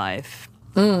cancer in your life.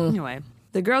 Anyway,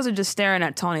 the girls are just staring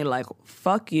at Tony like,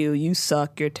 fuck you. You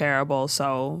suck. You're terrible.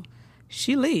 So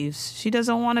she leaves. She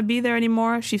doesn't want to be there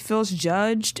anymore. She feels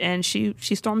judged, and she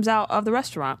storms out of the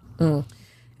restaurant.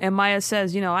 And Maya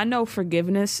says, I know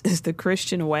forgiveness is the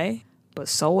Christian way, but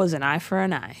so is an eye for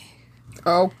an eye.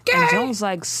 Okay. And Joan's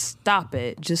like, stop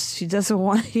it. She doesn't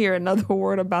want to hear another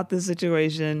word about this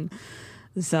situation.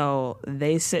 So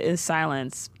they sit in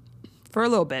silence for a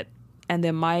little bit. And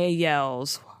then Maya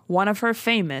yells, one of her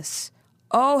famous,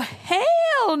 oh,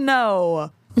 hell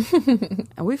no.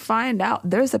 And we find out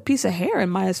there's a piece of hair in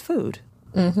Maya's food.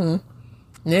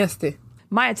 Nasty.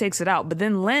 Maya takes it out, but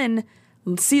then Lynn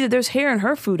see that there's hair in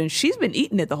her food, and she's been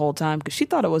eating it the whole time because she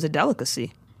thought it was a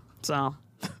delicacy. So,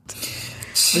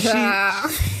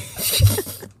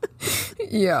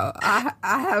 Yo, I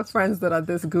have friends that are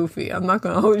this goofy. I'm not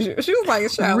gonna hold you. She was like,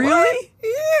 Really? What?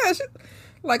 Yeah.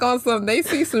 Like on some, they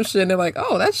see some shit and they're like,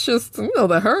 oh, that's just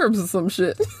the herbs or some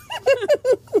shit.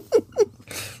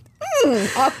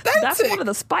 Authentic. that's one of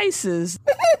the spices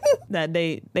that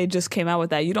they just came out with.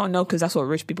 That you don't know because that's what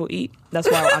rich people eat. That's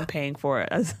why I'm paying for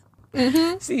it.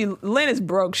 See, Lynn is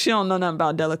broke. She don't know nothing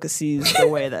about delicacies the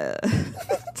way that.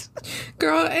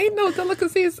 Girl, ain't no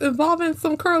delicacies involving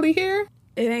some curly hair.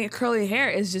 It ain't curly hair.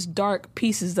 It's just dark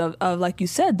pieces of like you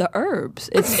said, the herbs.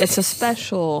 It's a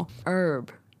special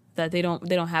herb that they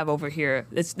don't have over here.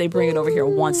 They bring it over here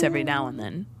once every now and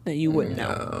then that you wouldn't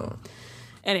know.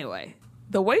 Anyway,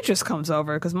 the waitress comes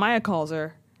over because Maya calls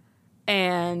her,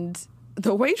 and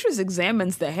the waitress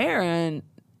examines the hair, and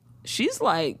she's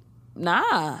like,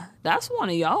 nah, that's one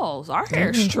of y'all's. Our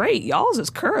hair's straight. Y'all's is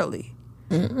curly.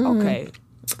 Okay.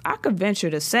 I could venture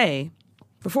to say,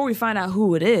 before we find out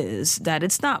who it is, that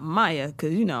it's not Maya,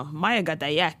 because, Maya got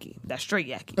that yaki, that straight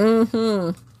yaki.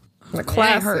 The It ain't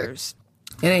classic. hers.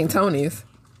 It ain't Tony's,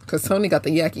 because Tony got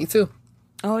the yaki too.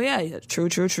 Oh yeah,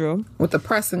 true. With the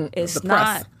press and It's the not.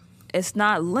 press. It's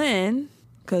not Lynn,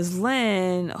 because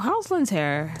Lynn. How's Lynn's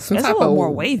hair? Some It's a type little of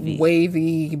more wavy.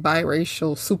 wavy,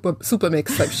 biracial, super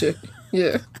mix type shit.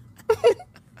 Yeah.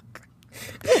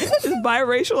 It's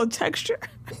biracial in texture.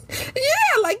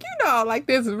 Yeah, like, you know, like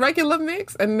there's regular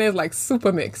mix and there's like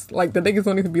super mix. Like the niggas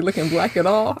don't even be looking black at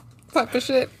all type of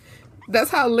shit.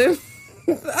 That's how Lynn's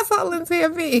hair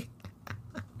be.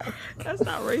 That's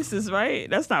not racist, right?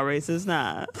 That's not racist,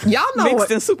 nah. Y'all know Mixed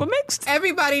what, and super mixed.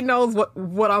 everybody knows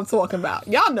what I'm talking about.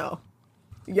 Y'all know.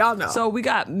 So we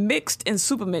got mixed and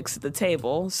super mixed at the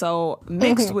table. So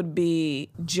mixed would be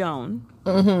Joan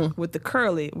with the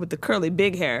curly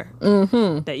big hair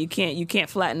that you can't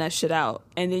flatten that shit out.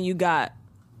 And then you got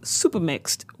super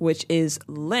mixed, which is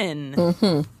Lynn,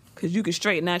 because you can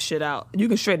straighten that shit out. You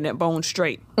can straighten that bone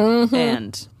straight.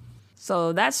 And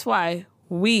so that's why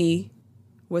we,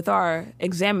 with our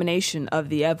examination of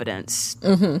the evidence,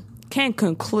 can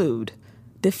conclude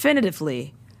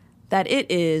definitively that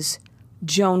it is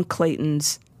Joan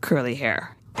Clayton's curly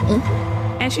hair.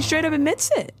 And she straight up admits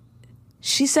it.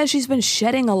 She says she's been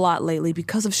shedding a lot lately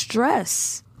because of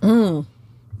stress. But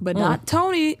not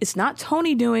Tony. It's not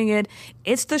Tony doing it.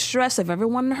 It's the stress of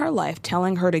everyone in her life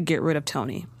telling her to get rid of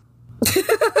Tony.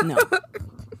 No.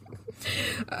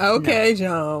 Okay,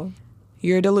 Joan.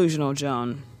 You're delusional,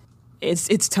 Joan.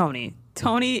 It's Tony.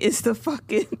 Tony is the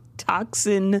fucking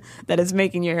toxin that is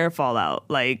making your hair fall out.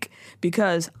 Like,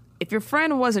 because if your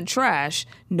friend wasn't trash,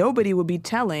 nobody would be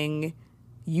telling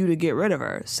you to get rid of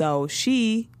her. So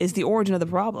she is the origin of the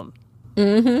problem.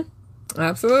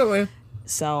 Absolutely.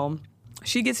 So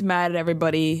she gets mad at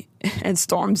everybody and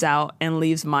storms out and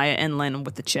leaves Maya and Lynn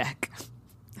with the check.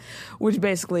 Which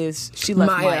basically is she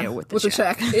left Maya with the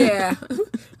check. Yeah.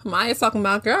 Maya's talking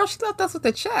about, girl, she left us with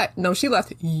the check. No, she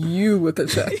left you with the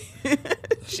check.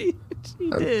 she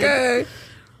did. Okay.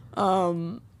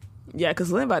 Yeah,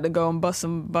 because Lynn about to go and bust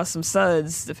some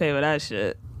suds to pay for that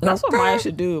shit. That's what Maya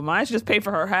should do. Maya should just pay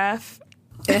for her half.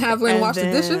 And have Lynn And wash the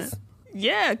then- dishes?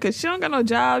 Yeah, because she don't got no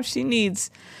job. She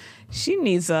needs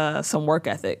some work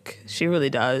ethic. She really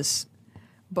does.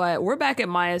 But we're back at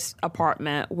Maya's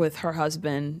apartment with her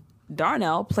husband,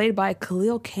 Darnell, played by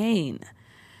Khalil Kane.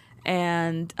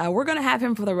 And we're going to have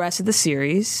him for the rest of the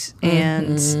series.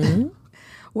 And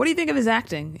what do you think of his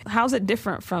acting? How's it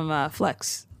different from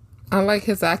Flex? I like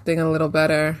his acting a little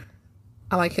better.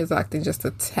 I like his acting just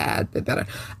a tad bit better.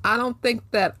 I don't think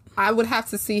that I would have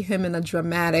to see him in a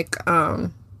dramatic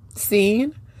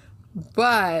scene,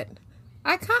 but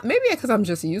I can't. Maybe because I'm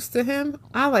just used to him.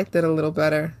 I liked it a little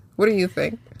better. What do you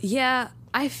think? Yeah,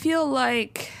 I feel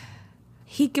like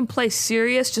he can play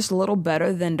serious just a little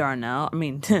better than Darnell. I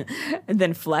mean,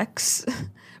 than Flex,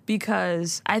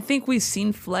 because I think we've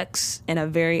seen Flex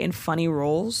in funny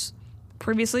roles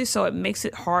previously, so it makes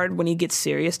it hard when he gets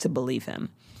serious to believe him.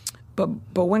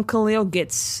 But when Khalil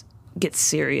gets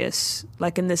serious,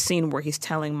 like in this scene where he's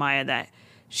telling Maya that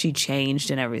she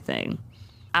changed and everything,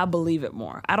 I believe it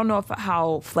more. I don't know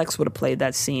how Flex would have played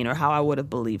that scene or how I would have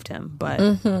believed him, but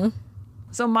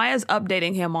so Maya's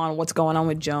updating him on what's going on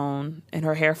with Joan and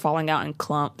her hair falling out in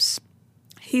clumps.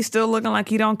 He's still looking like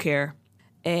he don't care,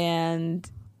 and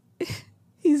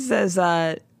he says,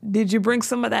 "Did you bring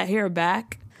some of that hair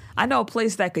back? I know a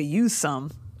place that could use some."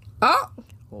 Oh,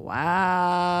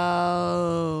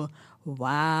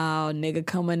 Wow, nigga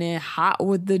coming in hot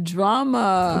with the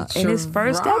drama in his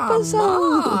first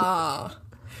episode.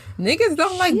 Niggas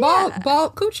don't like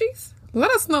bald coochies?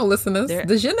 Let us know, listeners.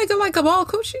 Does your nigga like a bald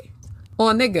coochie?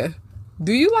 Or nigga,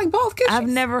 do you like bald coochies? I've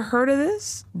never heard of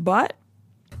this, but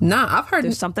nah, I've heard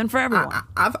there's something for everyone.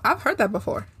 I've heard that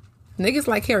before. Niggas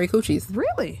like hairy coochies.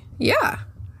 Really? Yeah.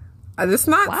 It's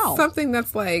not something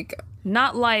that's like...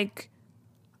 Not like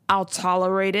I'll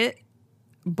tolerate it,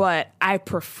 but I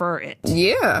prefer it.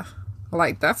 Yeah.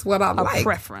 Like, that's what I like. A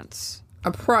preference.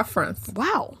 A preference.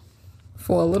 Wow.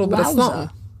 For a little bit of something.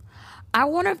 I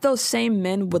wonder if those same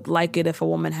men would like it if a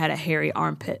woman had a hairy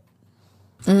armpit.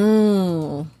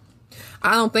 I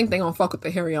don't think they're gonna fuck with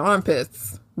the hairy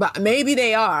armpits. But maybe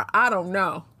they are. I don't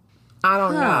know.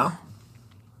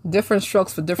 Different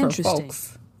strokes for different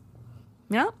folks.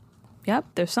 Yep.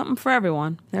 There's something for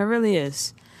everyone. There really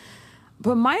is.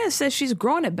 But Maya says she's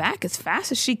growing it back as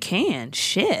fast as she can.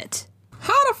 Shit.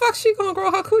 How the fuck she gonna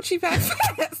grow her coochie back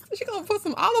fast? She gonna put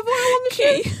some olive oil on the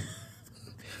shit?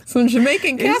 Some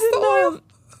Jamaican castor oil?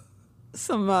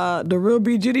 Some the Real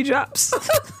B Jitty drops. How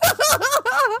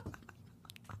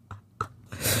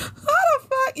the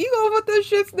fuck you gonna put those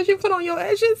shits that you put on your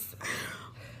edges?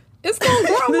 It's gonna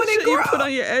grow when it grows. You put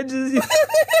on your edges.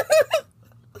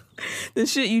 The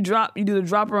shit you drop, you do the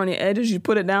dropper on your edges, you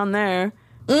put it down there,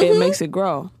 It makes it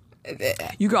grow.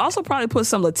 You could also probably put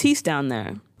some Latisse down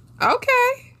there.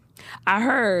 Okay. I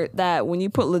heard that when you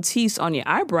put Latisse on your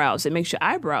eyebrows, it makes your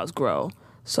eyebrows grow.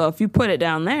 So if you put it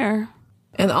down there.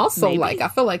 And also, maybe. like, I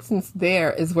feel like since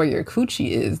there is where your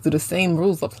coochie is, do the same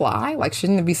rules apply? Like,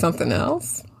 shouldn't it be something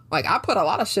else? Like, I put a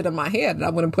lot of shit in my hair that I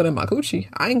wouldn't put in my coochie.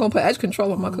 I ain't gonna put edge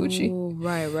control on my coochie. Ooh,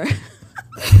 right.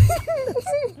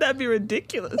 That'd be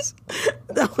ridiculous.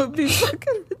 That would be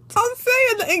fucking ridiculous. I'm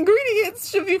saying the ingredients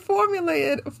should be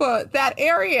formulated for that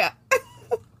area.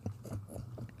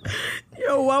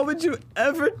 Yo, why would you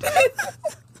ever do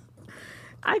that?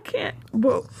 I can't.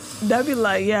 Well, that'd be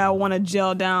like, yeah, I want to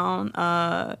gel down.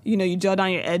 You gel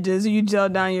down your edges, or you gel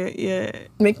down your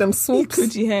Make them swoops,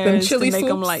 coochie hairs them chili to make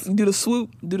swoops. them like do the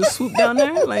swoop down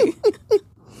there, like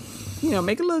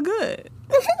make it look good.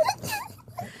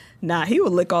 Nah, he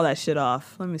would lick all that shit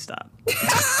off. Let me stop.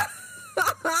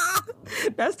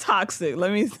 That's toxic.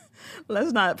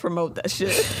 Let's not promote that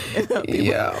shit.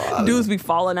 Yeah, Dudes be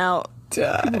falling out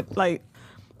God. like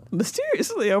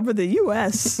mysteriously over the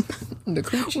U.S. The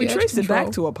coochie We edge traced it back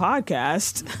control. to a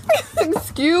podcast.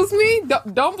 Excuse me?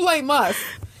 Don't blame us.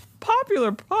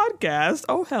 Popular podcast.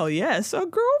 Oh hell yes, a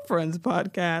girlfriend's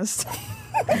podcast.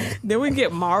 Then we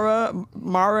get Mara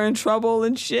in trouble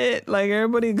and shit. Like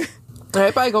everybody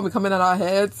Gonna be coming at our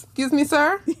heads. Excuse me,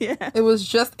 sir? Yeah. It was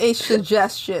just a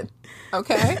suggestion.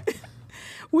 Okay?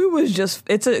 We was just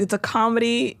it's a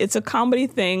comedy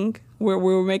thing where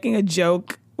we were making a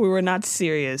joke. We were not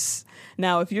serious.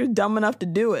 Now, if you're dumb enough to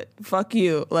do it, fuck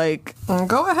you. Like,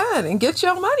 Go ahead and get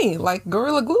your money, like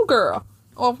Gorilla Glue Girl.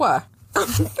 Or what? I'm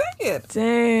saying.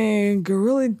 dang,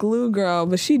 Gorilla Glue Girl,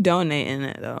 but she donating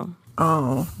it though.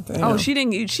 Oh, damn. Oh, she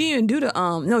didn't do the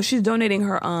no, she's donating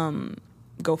her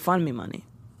GoFundMe money.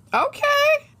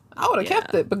 Okay. I would have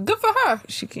kept it, but good for her.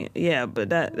 She can't. Yeah, but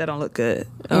that don't look good.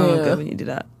 That don't look good when you do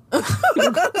that.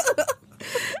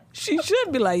 She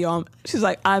should be like, yo. She's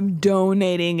like, I'm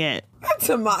donating it.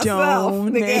 To myself,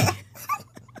 nigga.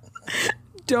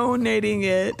 Donating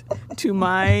it to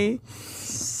myself.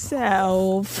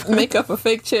 Make up a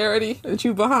fake charity that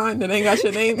you behind that ain't got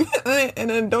your name and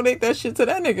then donate that shit to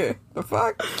that nigga. The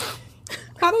fuck?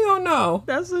 How do y'all know?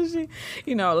 That's what she.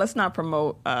 Let's not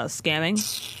promote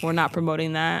scamming. We're not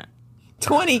promoting that.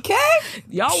 20K?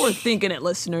 Y'all were thinking it,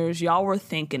 listeners. Y'all were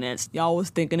thinking it. Y'all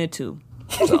was thinking it too.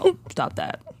 So stop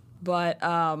that. But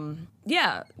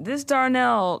yeah, this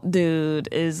Darnell dude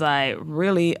is like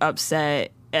really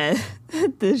upset at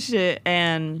this shit,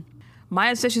 and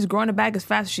Maya says she's growing it back as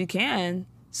fast as she can,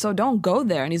 so don't go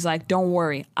there. And he's like, don't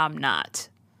worry, I'm not.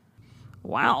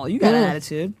 Wow, you got an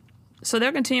attitude. So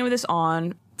they're continuing with this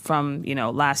on from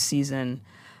last season.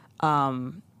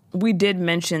 We did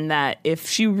mention that if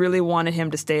she really wanted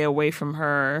him to stay away from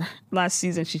her last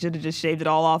season, she should have just shaved it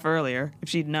all off earlier if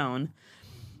she'd known.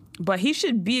 But he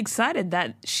should be excited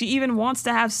that she even wants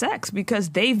to have sex because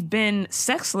they've been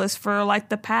sexless for like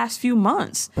the past few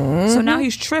months. Mm-hmm. So now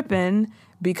he's tripping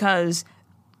because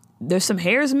there's some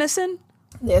hairs missing.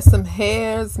 There's some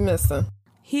hairs missing.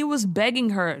 He was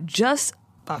begging her just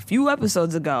a few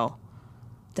episodes ago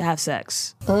to have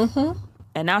sex. Mm-hmm.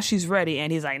 And now she's ready.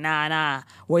 And he's like, nah,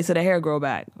 wait till the hair grow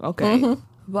back. Okay. Mm-hmm.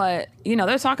 But,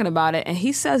 they're talking about it. And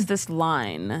he says this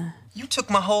line. You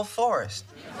took my whole forest.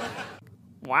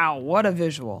 Wow, what a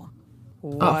visual.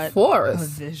 A forest? A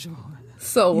visual.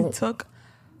 So you took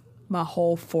my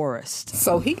whole forest.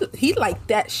 So he like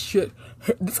that shit.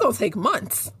 It's gonna take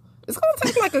months. It's gonna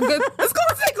take like it's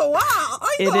gonna take a while.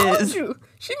 I ain't gonna hold you.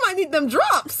 She might need them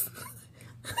drops.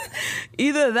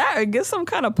 Either that or get some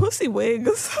kind of pussy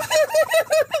wigs.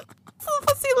 Some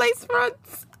pussy lace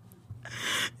fronts.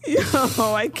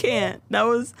 Yo, I can't. That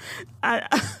was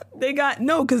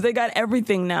because they got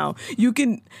everything now. You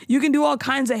can do all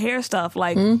kinds of hair stuff.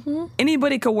 Like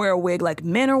anybody could wear a wig. Like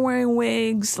men are wearing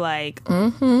wigs. Like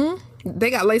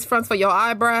they got lace fronts for your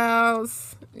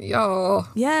eyebrows. Yo,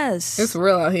 yes, it's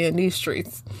real out here in these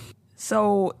streets.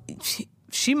 So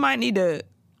she might need to.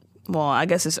 Well, I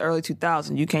guess it's early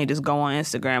 2000. You can't just go on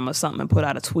Instagram or something and put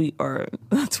out a tweet or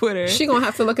Twitter. She gonna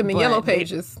have to look in the yellow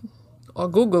pages. Or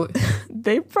Google it.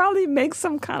 They probably make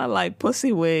some kind of like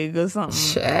pussy wig or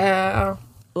something. Child.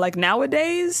 Like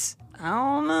nowadays, I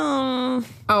don't know.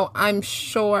 Oh, I'm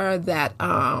sure that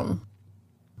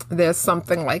there's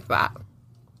something like that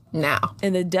now.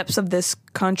 In the depths of this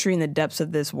country, in the depths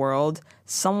of this world,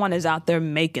 someone is out there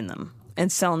making them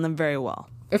and selling them very well.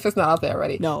 If it's not out there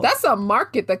already. No. That's a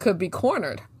market that could be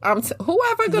cornered.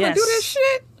 Whoever gonna do this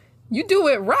shit, you do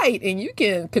it right, and you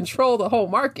can control the whole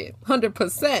market,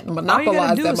 100%. Monopolize all you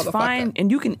gotta do that is motherfucker. find, and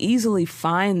you can easily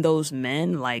find those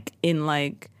men like in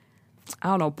like I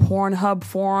don't know, Pornhub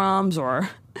forums or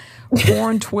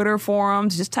porn Twitter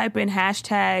forums. Just type in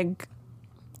hashtag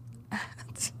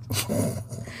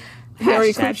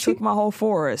Harry hashtag Coochie. took my whole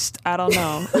forest. I don't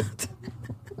know.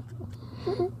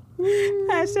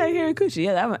 Hashtag Harry Coochie.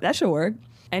 Yeah, that should work.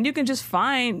 And you can just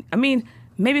find, I mean,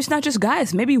 maybe it's not just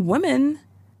guys, maybe women.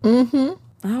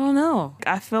 I don't know.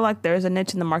 I feel like there's a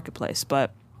niche in the marketplace,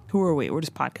 but who are we? We're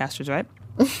just podcasters, right?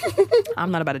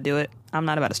 I'm not about to do it. I'm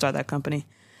not about to start that company.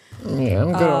 Yeah,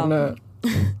 I'm good on that.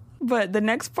 But the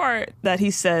next part that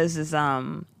he says is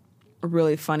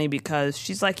really funny because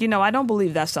she's like, I don't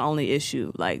believe that's the only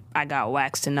issue. Like, I got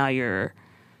waxed and now you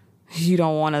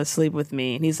don't want to sleep with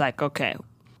me. And he's like, okay,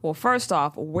 well, first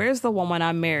off, where's the woman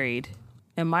I married?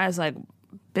 And Maya's like,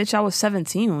 bitch, I was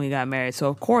 17 when we got married, so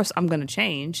of course I'm gonna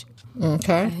change.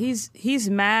 Okay. And he's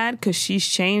mad because she's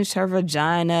changed her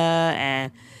vagina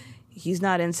and he's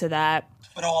not into that.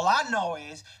 But all I know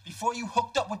is, before you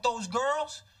hooked up with those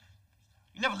girls,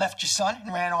 you never left your son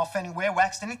and ran off anywhere,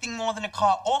 waxed anything more than a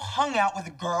car, or hung out with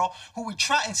a girl who would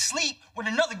try and sleep with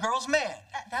another girl's man.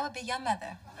 That would be your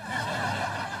mother.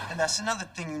 And that's another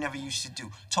thing you never used to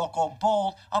do. Talk all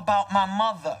bold about my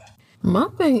mother. My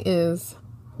thing is,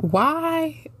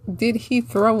 why did he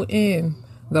throw in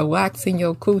the waxing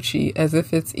your coochie as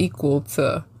if it's equal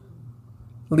to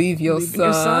leave your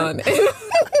son?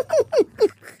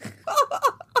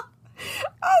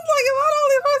 I was like, am I the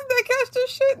only person that catch this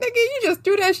shit, nigga? You just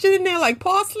threw that shit in there like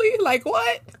parsley? Like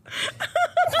what? Ain't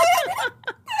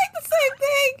the same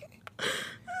thing.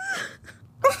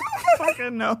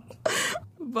 Fucking no.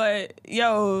 But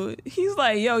he's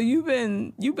like, you've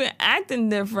been acting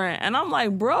different. And I'm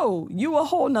like, bro, you a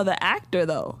whole nother actor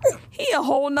though. He a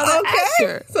whole nother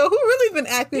actor. So who really been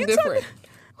acting different?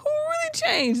 Who really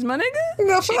changed, my nigga?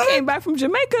 The She fuck? came back from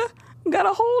Jamaica, got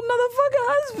a whole nother fucking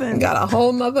husband. Got a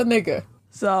whole nother nigga.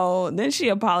 So then she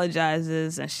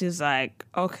apologizes and she's like,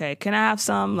 okay, can I have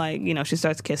some? Like, she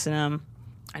starts kissing him.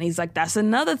 And he's like, that's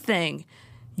another thing.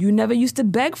 You never used to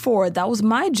beg for it. That was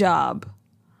my job.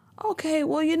 Okay,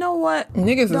 well, you know what?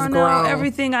 Niggas is Darnell, grown.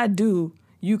 everything I do,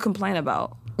 you complain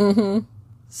about. Mm-hmm.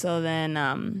 So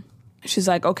then she's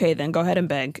like, okay, then go ahead and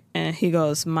beg. And he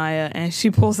goes, Maya, and she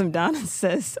pulls him down and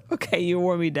says, okay, you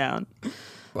wore me down.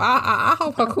 I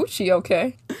hope her coochie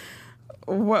okay.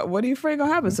 What are you afraid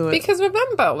gonna happen to it? Because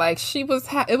remember, like, she was,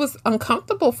 it was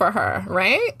uncomfortable for her,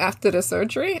 right? After the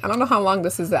surgery. I don't know how long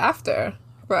this is after,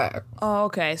 but. Oh,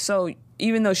 okay. So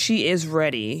even though she is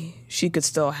ready, she could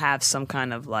still have some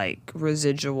kind of like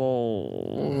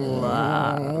residual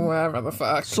Whatever the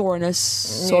fuck.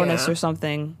 soreness Yeah. or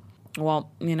something.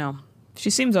 Well,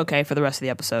 she seems okay for the rest of the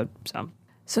episode.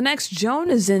 So next, Joan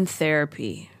is in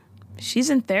therapy. She's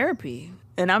in therapy.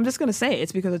 And I'm just going to say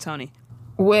it's because of Tony.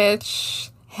 Which,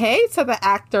 hey to the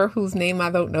actor whose name I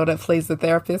don't know that plays the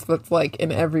therapist, but like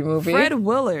in every movie. Fred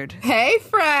Willard. Hey,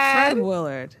 Fred. Fred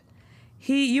Willard.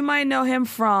 You might know him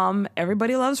from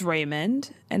Everybody Loves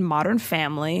Raymond and Modern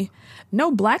Family.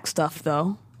 No black stuff,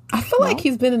 though. I feel like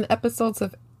he's been in episodes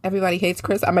of Everybody Hates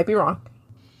Chris. I might be wrong.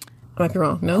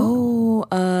 No?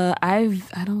 Oh, I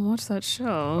don't watch that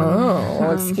show.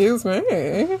 Oh, excuse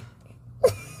me.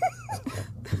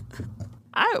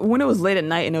 When it was late at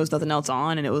night and there was nothing else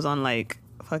on and it was on like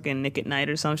fucking Nick at Night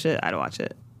or some shit, I'd watch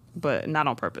it. But not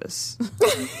on purpose.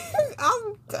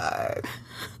 I'm done.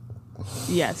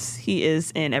 Yes, he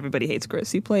is in Everybody Hates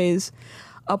Chris. He plays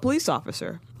a police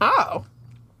officer. Oh.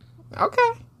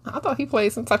 Okay. I thought he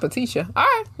played some type of teacher. All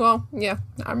right. Well, yeah.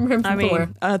 I remember him from somewhere.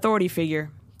 An authority figure.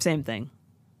 Same thing.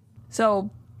 So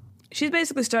she's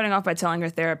basically starting off by telling her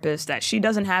therapist that she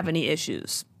doesn't have any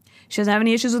issues. She doesn't have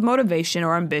any issues with motivation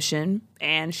or ambition,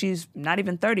 and she's not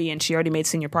even 30, and she already made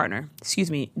junior partner.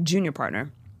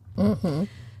 Mm-hmm.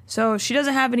 So she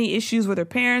doesn't have any issues with her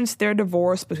parents. They're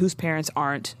divorced, but whose parents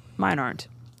aren't? Mine aren't.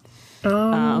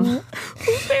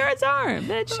 Whose parents aren't?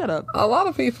 Bitch, shut up. A lot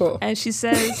of people. And she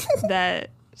says that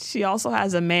she also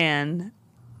has a man,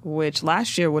 which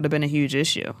last year would have been a huge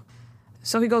issue.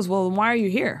 So he goes, well, why are you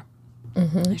here?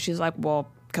 Mm-hmm. And she's like,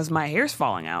 well, because my hair's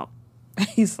falling out.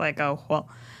 He's like, oh, well,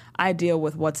 I deal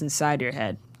with what's inside your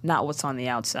head, not what's on the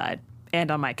outside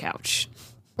and on my couch.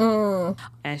 And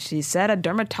she said a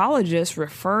dermatologist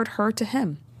referred her to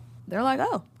him. They're like,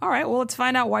 oh, all right, well, let's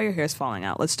find out why your hair's falling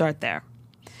out. Let's start there.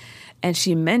 And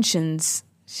she mentions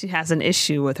she has an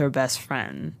issue with her best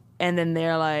friend. And then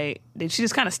they're like, she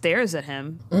just kind of stares at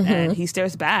him and he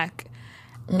stares back.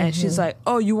 And she's like,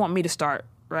 oh, you want me to start,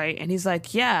 right? And he's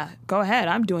like, yeah, go ahead.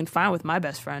 I'm doing fine with my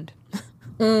best friend.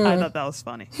 I thought that was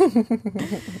funny.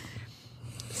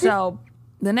 So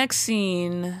the next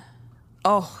scene,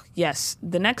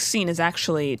 the next scene is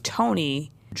actually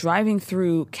Tony driving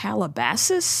through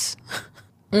Calabasas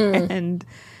and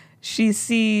she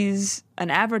sees an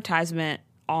advertisement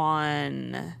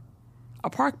on a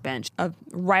park bench, a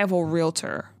rival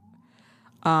realtor,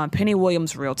 Penny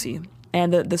Williams Realty.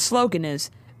 And the slogan is,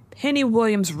 Penny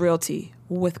Williams Realty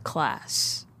with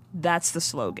class. That's the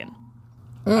slogan.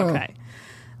 Okay.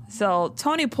 So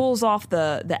Tony pulls off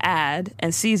the ad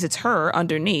and sees it's her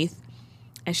underneath.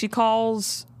 And she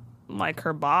calls, like,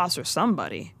 her boss or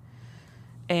somebody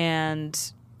and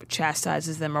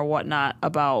chastises them or whatnot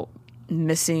about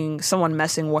someone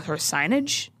messing with her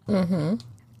signage. Mm-hmm.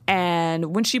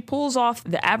 And when she pulls off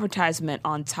the advertisement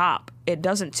on top, it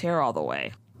doesn't tear all the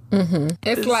way. Mm-hmm.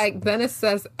 It's like, then it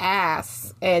says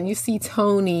ass, and you see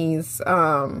Tony's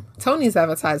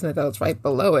advertisement that was right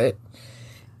below it.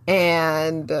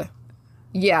 And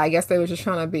yeah, I guess they were just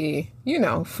trying to be,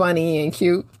 funny and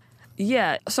cute.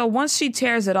 Yeah, so once she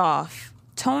tears it off,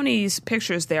 Tony's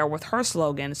picture's there with her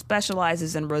slogan,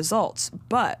 specializes in results,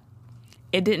 but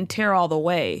it didn't tear all the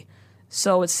way.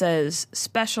 So it says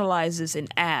specializes in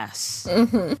ass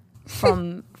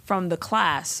from the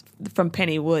class from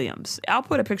Penny Williams. I'll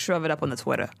put a picture of it up on the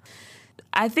Twitter.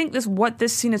 I think what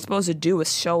this scene is supposed to do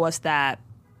is show us that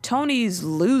Tony's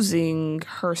losing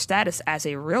her status as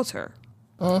a realtor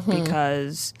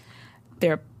because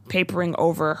they're papering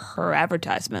over her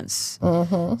advertisements.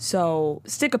 So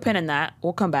stick a pin in that.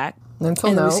 We'll come back. And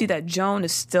then we see that Joan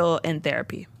is still in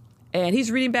therapy. And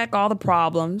he's reading back all the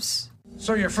problems.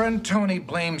 So your friend Tony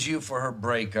blames you for her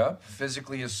breakup,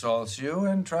 physically assaults you,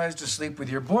 and tries to sleep with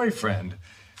your boyfriend,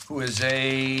 who is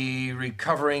a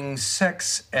recovering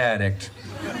sex addict.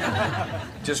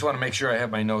 Just want to make sure I have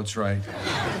my notes right.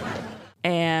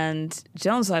 And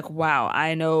Joan's like, wow,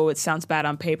 I know it sounds bad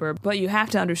on paper, but you have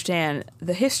to understand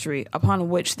the history upon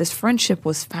which this friendship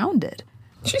was founded.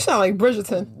 She sounds like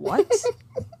Bridgerton. What?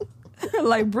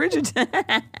 Like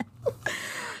Bridgerton?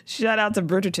 Shout out to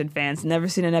Bridgerton fans. Never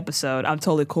seen an episode. I'm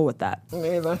totally cool with that.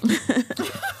 Me either.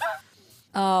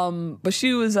 But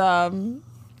she was 8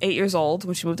 years old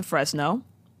when she moved to Fresno.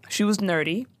 She was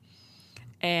nerdy.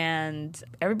 And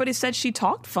everybody said she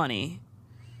talked funny.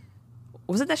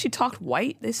 Was it that she talked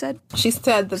white, they said? She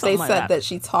said that Something they like said that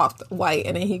she talked white.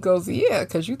 And then he goes, yeah,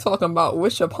 because you talking about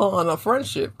wish upon a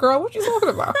friendship. Girl, what you talking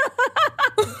about?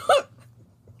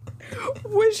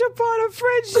 Wish upon a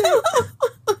friendship.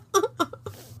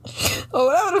 Or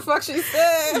whatever the fuck she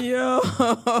said.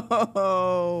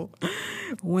 Yo.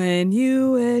 When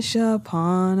you wish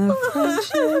upon a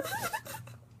friendship.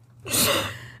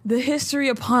 The history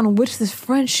upon which this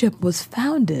friendship was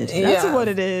founded. That's what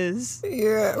it is.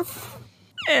 Yeah.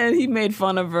 And he made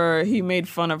fun of her. He made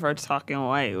fun of her talking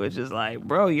white, which is like,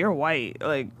 bro, you're white.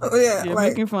 Like, you're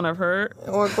making fun of her.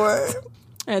 What?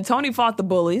 And Tony fought the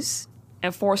bullies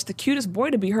and forced the cutest boy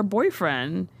to be her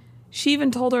boyfriend. She even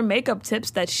told her makeup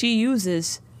tips that she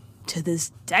uses to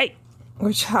this day.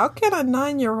 Which, how can a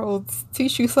 9-year-old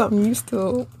teach you something you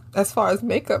still, as far as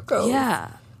makeup goes?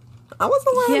 Yeah. I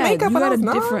wasn't wearing makeup when I was 9.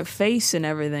 You got a different face and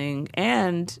everything.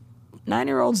 And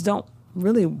 9-year-olds don't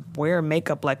really wear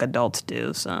makeup like adults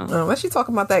do, so. Unless you're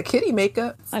talking about that kitty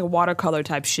makeup. Like watercolor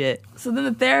type shit. So then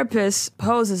the therapist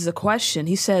poses a question.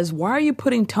 He says, why are you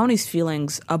putting Tony's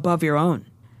feelings above your own?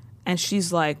 And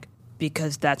she's like,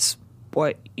 because that's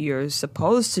what you're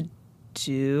supposed to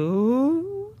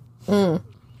do.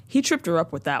 He tripped her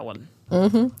up with that one.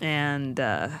 And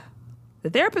the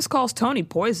therapist calls Tony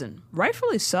poison,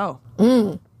 rightfully so.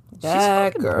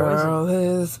 That girl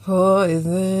is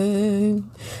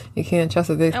poison. You can't trust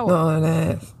a big small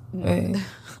ass. Hey.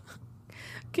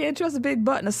 Can't trust a big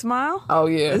butt and a smile. Oh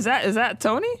yeah, is that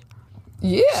Tony?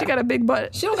 Yeah, she got a big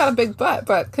butt. She don't got a big butt,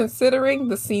 but considering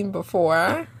the scene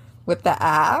before with the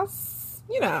ass,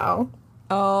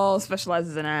 Oh,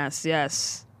 specializes in ass.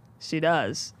 Yes, she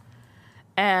does.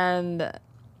 And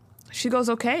she goes,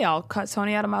 okay, I'll cut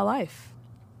Tony out of my life.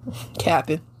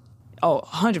 Capping. Oh,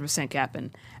 100%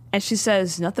 capping. And she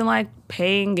says, nothing like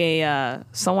paying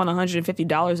someone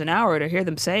 $150 an hour to hear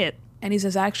them say it. And he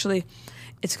says, actually,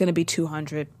 it's going to be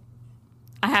 $200.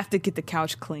 I have to get the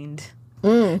couch cleaned.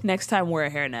 Next time, wear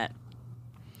a hairnet.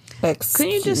 Can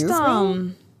you just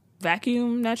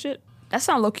vacuum that shit? That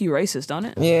sounds low-key racist, don't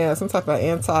it? Yeah, some type of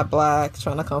anti-black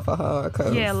trying to come for her.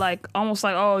 Yeah, like, almost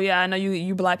like, oh, yeah, I know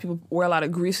you black people wear a lot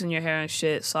of grease in your hair and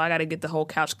shit, so I got to get the whole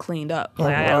couch cleaned up.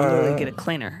 Like, I got to literally get a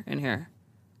cleaner in here.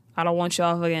 I don't want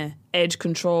y'all fucking edge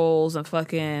controls and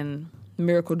fucking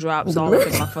miracle drops all over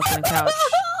my fucking couch.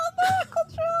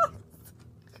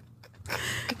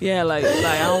 Yeah, like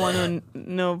I don't want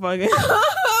no fucking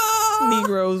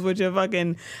Negroes with your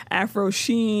fucking Afro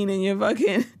sheen and your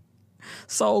fucking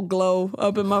soul glow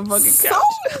up in my fucking couch.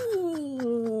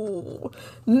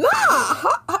 Nah,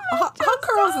 her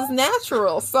curls is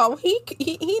natural, so he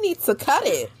needs to cut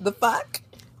it. The fuck?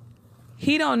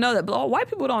 He don't know that. White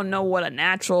people don't know what a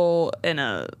natural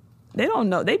they don't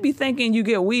know. They be thinking you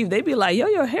get weave. They be like, yo,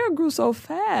 your hair grew so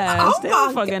fast. They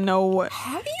don't fucking know what.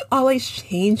 How do you always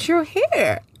change your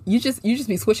hair? You just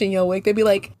be switching your wig. They be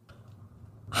like,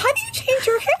 how do you change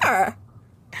your hair?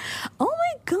 Oh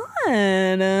my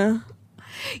god.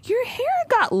 Your hair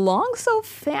got long so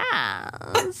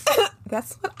fast.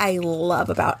 That's what I love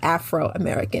about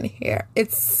Afro-American hair.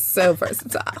 It's so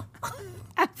versatile.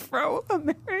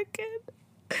 Afro-American?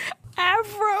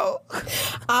 Afro.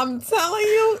 I'm telling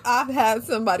you, I've had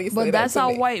somebody say that. But that's to how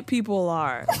me. white people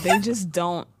are. They just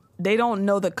don't. They don't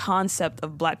know the concept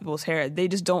of black people's hair. They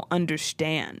just don't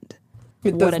understand.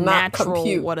 It what does a not natural,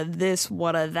 compute. what a this,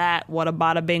 what a that, what a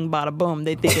bada bing, bada boom.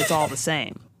 They think it's all the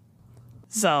same.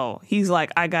 So he's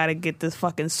like, I gotta get this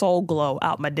fucking soul glow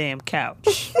out my damn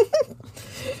couch.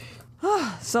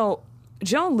 So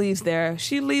Joan leaves there.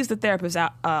 She leaves the therapist's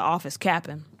office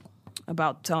capping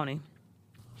about Tony.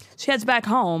 She heads back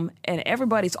home, and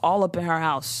everybody's all up in her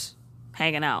house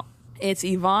hanging out. It's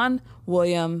Yvonne,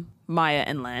 William, Maya,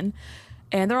 and Len.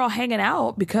 And they're all hanging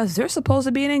out because there's supposed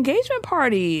to be an engagement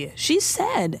party. She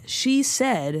said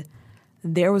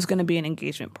there was going to be an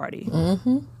engagement party.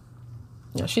 Mm-hmm.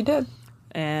 Yeah, she did.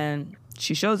 And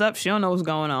she shows up. She don't know what's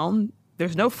going on.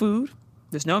 There's no food.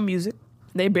 There's no music.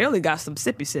 They barely got some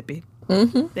sippy.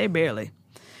 Mm-hmm. They barely.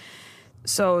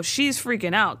 So she's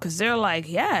freaking out because they're like,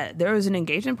 yeah, there was an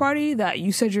engagement party that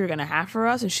you said you were going to have for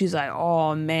us. And she's like,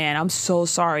 oh, man, I'm so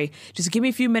sorry. Just give me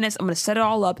a few minutes. I'm going to set it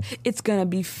all up. It's going to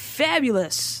be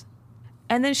fabulous.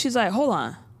 And then she's like, hold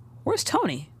on. Where's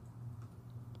Tony?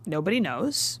 Nobody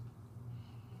knows.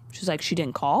 She's like, she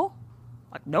didn't call?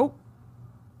 Like, nope.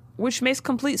 Which makes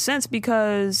complete sense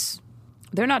because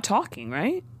they're not talking,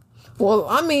 right? Well,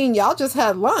 I mean, y'all just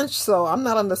had lunch, so I'm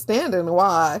not understanding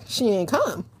why she ain't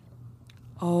come.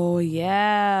 Oh,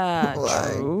 yeah.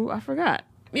 Like, true. I forgot.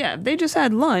 Yeah, if they just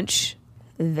had lunch,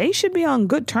 they should be on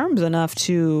good terms enough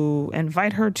to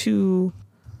invite her to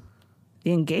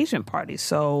the engagement party.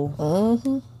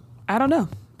 So, I don't know.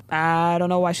 I don't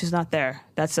know why she's not there.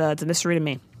 It's a mystery to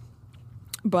me.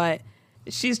 But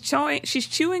she's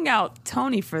chewing out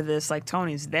Tony for this, like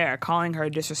Tony's there, calling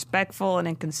her disrespectful and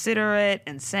inconsiderate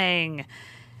and saying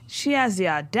she has the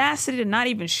audacity to not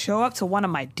even show up to one of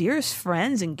my dearest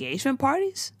friends' engagement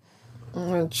parties.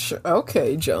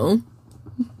 Okay, Joan.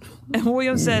 And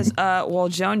William says, well,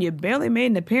 Joan, you barely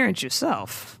made an appearance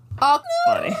yourself. Oh,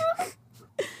 Funny.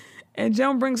 And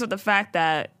Joan brings up the fact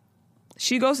that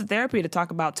she goes to therapy to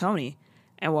talk about Tony.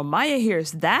 And when Maya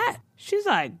hears that, she's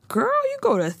like, girl, you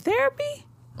go to therapy?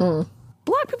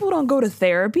 Black people don't go to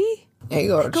therapy. They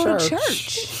go to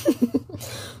church.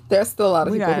 There's still a lot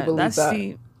of people who believe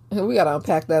that. We got to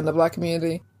unpack that in the black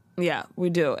community. Yeah, we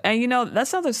do. And, you know, that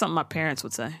sounds like something my parents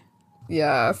would say.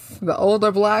 Yes. The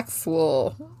older blacks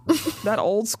will... That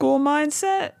old school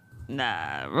mindset?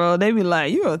 Nah, bro. They be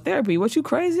like, you go to therapy. What, you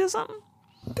crazy or something?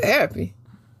 Therapy?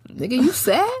 Nigga, you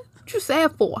sad? What you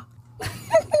sad for?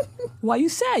 Why you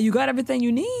sad? You got everything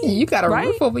you need. You got a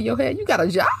roof over your head. You got a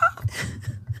job.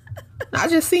 I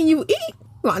just seen you eat.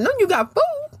 Well, I know you got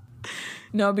food.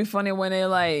 No, it'd be funny when they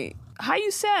like, how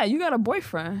you sad? You got a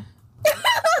boyfriend.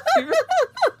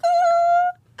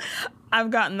 I've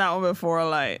gotten that one before.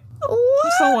 Like,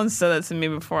 what? Someone said that to me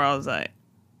before. I was like,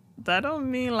 that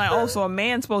don't mean like, oh, so a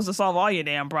man's supposed to solve all your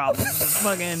damn problems. It's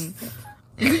fucking,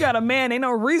 you got a man. Ain't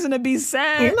no reason to be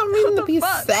sad. Ain't no reason to be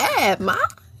sad, ma.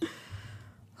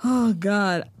 Oh,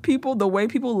 God. The way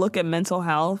people look at mental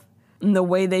health and the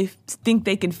way they think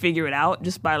they can figure it out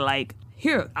just by like,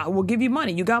 here, I will give you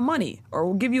money. You got money. Or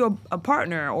we'll give you a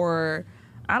partner. Or,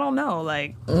 I don't know.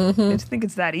 Like, I just think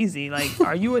it's that easy. Like,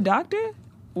 are you a doctor?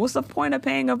 What's the point of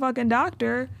paying a fucking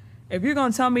doctor if you're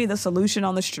going to tell me the solution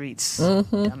on the streets?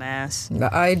 Dumbass. The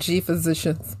IG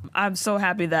physicians. I'm so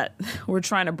happy that we're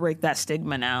trying to break that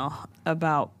stigma now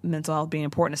about mental health being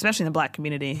important, especially in the black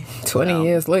community. 20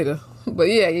 years later. But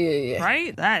yeah.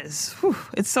 Right? That is,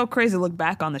 it's so crazy to look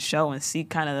back on the show and see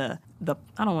kind of the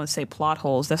I don't want to say plot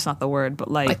holes, that's not the word,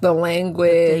 but like the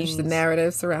language, the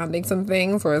narrative surrounding some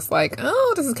things where it's like,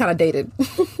 oh, this is kind of dated.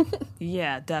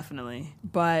 Yeah, definitely.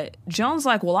 But Joan's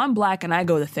like, well, I'm black and I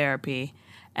go to therapy.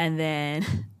 And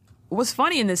then what's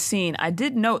funny in this scene, I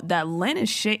did note that Lynn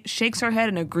shakes her head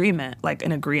in agreement, like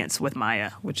in agreeance with Maya,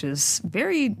 which is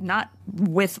very not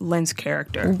with Lynn's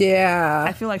character. Yeah.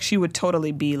 I feel like she would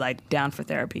totally be like down for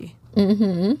therapy.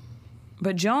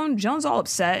 But Joan's all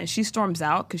upset and she storms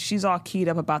out because she's all keyed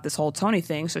up about this whole Tony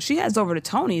thing. So she heads over to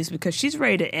Tony's because she's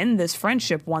ready to end this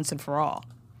friendship once and for all.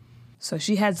 So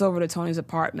she heads over to Tony's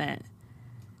apartment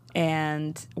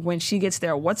And when she gets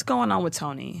there, what's going on with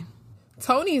Tony?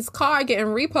 Tony's car getting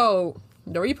repoed.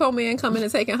 The repo man coming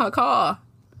and taking her car.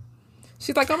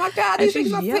 She's like, oh my God, these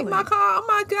things gonna take my car. Oh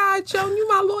my God, Joan, you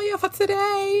my lawyer for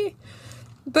today.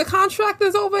 The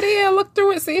contractor's over there. Look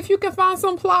through it. See if you can find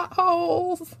some plot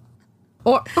holes.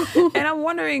 Or and I'm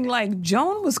wondering, like,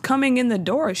 Joan was coming in the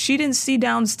door. She didn't see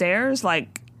downstairs,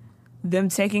 like, them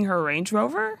taking her Range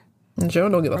Rover?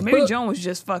 Joan don't give a fuck. Or maybe Joan was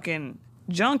just fucking...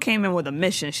 Joan came in with a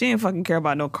mission. She didn't fucking care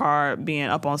about no car being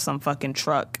up on some fucking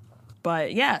truck.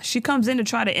 But yeah, she comes in to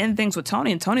try to end things with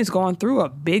Tony, and Tony's going through a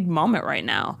big moment right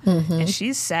now. Mm-hmm. And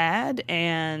she's sad,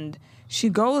 and she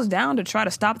goes down to try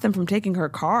to stop them from taking her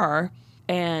car,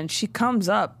 and she comes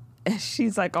up, and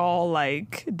she's like all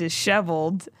like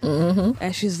disheveled, mm-hmm.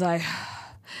 and she's like,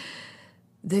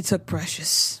 they took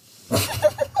Precious.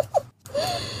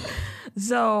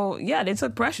 So yeah, they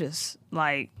took Precious.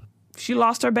 Like, she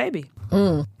lost her baby.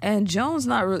 And Joan's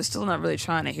still not really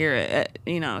trying to hear it.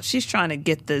 You know, she's trying to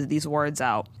get these words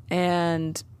out.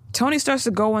 And Tony starts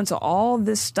to go into all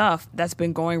this stuff that's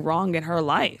been going wrong in her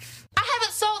life. I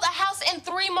haven't sold a house in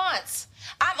 3 months.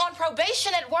 I'm on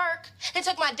probation at work. They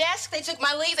took my desk, they took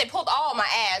my leads, they pulled all my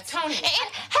ads. Tony. And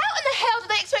how in the hell do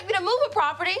they expect me to move a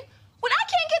property when I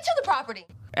can't get to the property?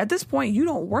 At this point, you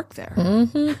don't work there.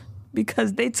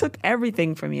 Because they took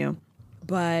everything from you.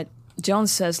 But Joan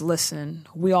says, listen,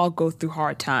 we all go through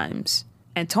hard times.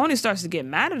 And Tony starts to get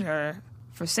mad at her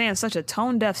for saying such a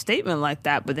tone-deaf statement like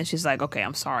that. But then she's like, okay,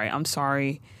 I'm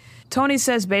sorry. Tony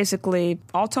says basically,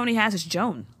 all Tony has is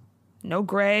Joan. No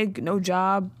Greg, no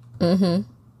job,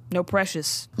 no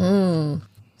Precious. So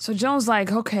Joan's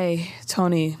like, okay,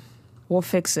 Tony, we'll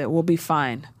fix it. We'll be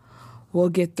fine. We'll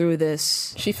get through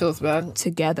this. She feels bad.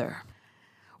 Together.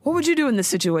 What would you do in this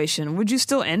situation? Would you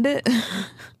still end it?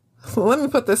 Let me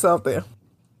put this out there.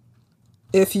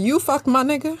 If you fuck my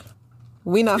nigga,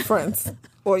 we not friends.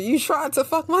 Or you tried to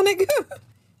fuck my nigga,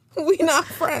 we not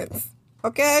friends.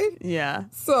 Okay? Yeah.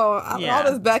 So all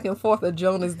this back and forth that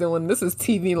Joan is doing, this is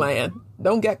TV land.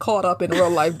 Don't get caught up in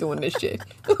real life doing this shit.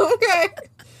 Okay?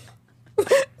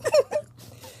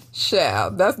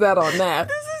 Child, that's that on that.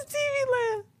 This is TV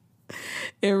land.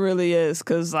 It really is,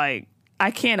 because, like,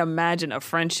 I can't imagine a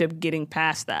friendship getting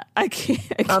past that. I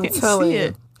can't I'm telling see you.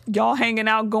 it. Y'all hanging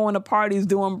out, going to parties,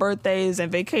 doing birthdays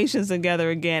and vacations together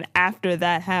again after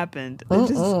that happened. It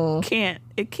just can't.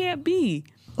 It can't be.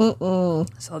 So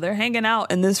they're hanging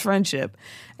out in this friendship.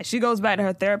 And she goes back to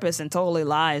her therapist and totally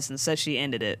lies and says she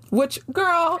ended it. Which,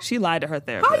 girl, she lied to her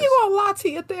therapist. How you gonna lie to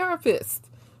your therapist?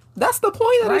 That's the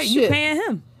point of this shit. You paying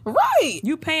him. Right.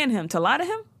 You paying him to lie to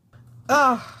him?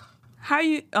 How are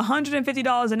you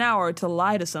 $150 an hour to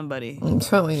lie to somebody? I'm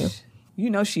telling you. You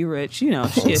know she rich. You know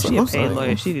she a paid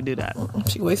lawyer. She could do that.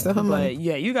 She wasted her money. But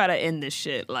yeah, you gotta end this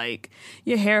shit. Like,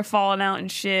 your hair falling out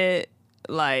and shit.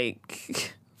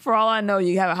 Like, for all I know,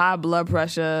 you have a high blood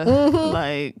pressure.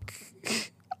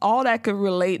 Like, all that could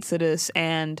relate to this.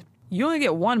 And you only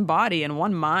get one body and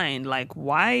one mind. Like,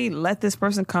 why let this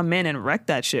person come in and wreck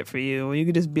that shit for you? You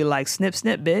could just be like, snip,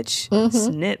 snip, bitch.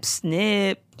 Snip,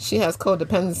 snip. She has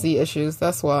codependency issues.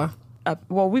 That's why.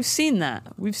 Well, we've seen that.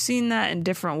 We've seen that in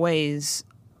different ways,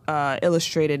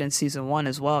 illustrated in season 1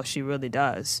 as well. She really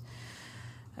does.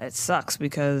 It sucks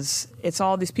because it's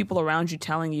all these people around you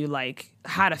telling you, like,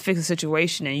 how to fix a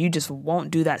situation, and you just won't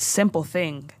do that simple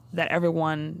thing that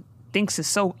everyone thinks is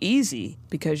so easy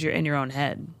because you're in your own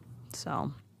head.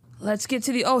 So let's get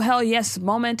to the oh hell yes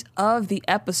moment of the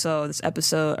episode.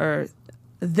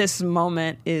 This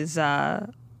moment is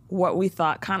what we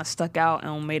thought kind of stuck out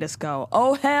and made us go,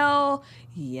 oh hell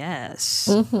yes.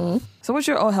 So what's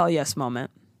your oh hell yes moment?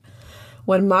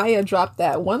 When Maya dropped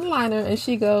that one-liner and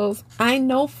she goes, I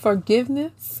know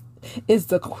forgiveness is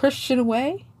the Christian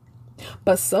way,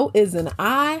 but so is an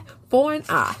eye for an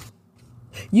eye.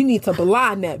 You need to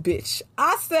blind that bitch.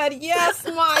 I said, yes,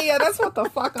 Maya. That's what the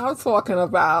fuck I'm talking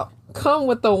about. Come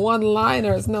with the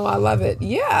one-liners. No, I love it.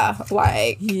 Yeah,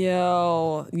 like.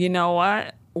 Yo, you know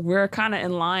what? We're kind of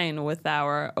in line with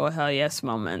our oh hell yes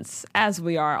moments, as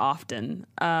we are often.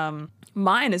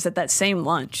 Mine is at that same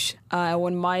lunch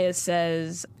when Maya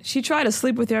says, she tried to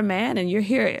sleep with your man and you're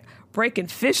here breaking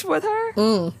fish with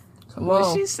her?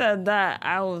 When she said that,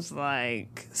 I was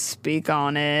like, speak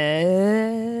on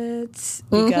it.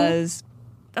 Because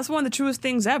that's one of the truest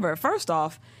things ever. First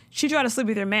off, she tried to sleep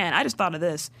with your man. I just thought of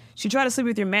this. She tried to sleep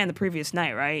with your man the previous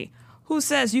night, right? Who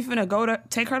says you finna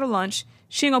take her to lunch,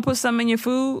 she ain't gonna put something in your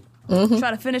food,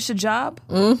 try to finish the job?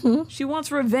 She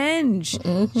wants revenge.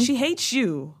 She hates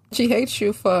you. She hates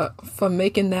you for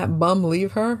making that bum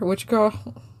leave her. Which, girl,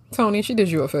 Tony, she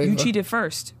did you a favor. You cheated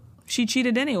first. She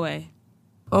cheated anyway.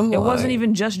 It wasn't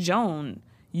even just Joan.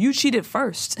 You cheated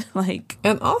first. Like,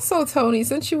 and also, Tony,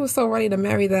 since you were so ready to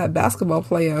marry that basketball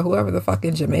player, whoever the fuck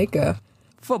in Jamaica.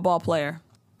 Football player.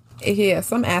 Yeah,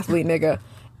 some athlete nigga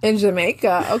in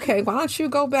Jamaica. Okay, why don't you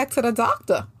go back to the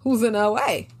doctor who's in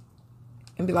LA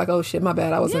and be like, oh shit, my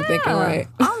bad, I wasn't thinking right.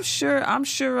 I'm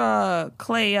sure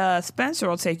Clay Spencer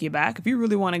will take you back if you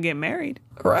really want to get married.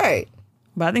 Right.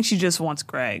 But I think she just wants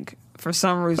Greg. For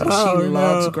some reason, she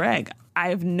loves Greg. I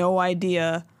have no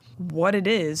idea what it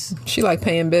is. She like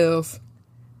paying bills.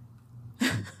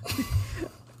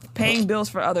 Paying bills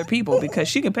for other people because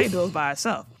she can pay bills by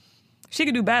herself. She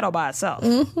can do battle by herself.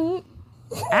 Mm-hmm.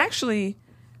 Actually,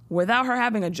 without her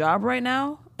having a job right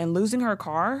now and losing her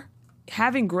car,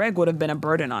 having Greg would have been a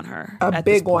burden on her at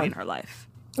this point in her life.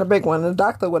 A big one. The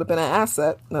doctor would have been an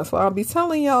asset. That's what I'll be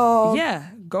telling y'all.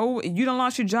 Yeah. Go. You don't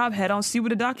lost your job, head on. See what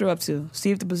the doctor up to.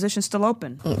 See if the position's still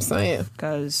open. I'm saying.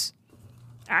 Because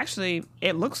actually,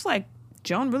 it looks like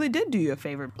Joan really did do you a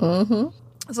favor. Mm-hmm.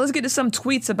 So let's get to some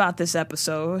tweets about this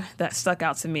episode that stuck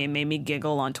out to me and made me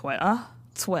giggle on Twitter.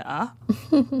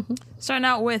 Starting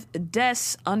out with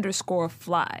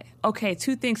Des_Fly. Okay,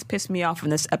 2 things pissed me off in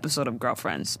this episode of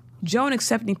Girlfriends. Joan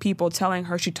accepting people telling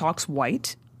her she talks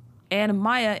white, and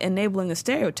Maya enabling the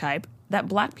stereotype that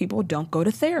black people don't go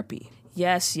to therapy.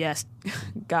 Yes.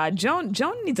 God, Joan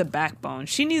needs a backbone.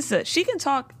 She can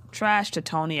talk trash to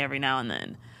Tony every now and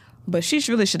then, but she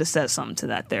really should have said something to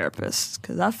that therapist,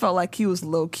 because I felt like he was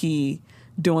low-key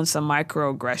doing some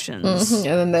microaggressions. Mm-hmm.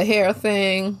 And then the hair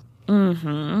thing.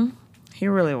 Mm-hmm. He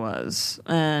really was.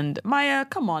 And Maya,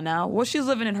 come on now. Well, she's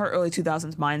living in her early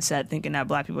 2000s mindset thinking that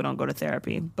black people don't go to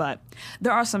therapy. But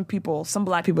there are some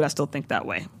black people that still think that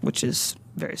way, which is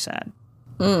very sad.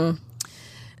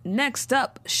 Next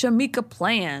up, Shamika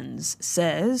Plans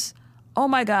says, oh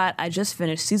my God, I just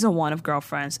finished season 1 of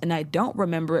Girlfriends and I don't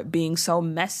remember it being so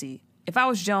messy. If I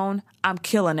was Joan, I'm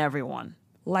killing everyone.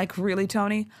 Like, really,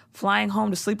 Tony? Flying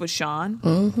home to sleep with Sean?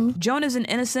 Mm-hmm. Joan isn't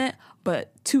innocent,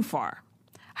 but too far.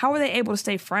 How are they able to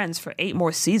stay friends for 8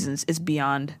 more seasons is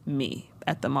beyond me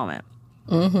at the moment.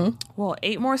 Mm-hmm. Well,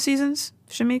 8 more seasons,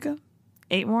 Shamika?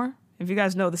 8 more? If you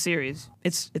guys know the series,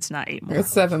 it's not 8 more.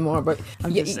 It's 7 more, but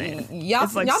I'm just saying. Y'all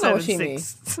know what she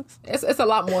means. It's a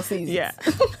lot more seasons. Yeah.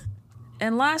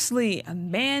 And lastly,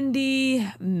 Mandy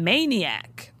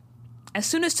Maniac. As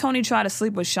soon as Tony tried to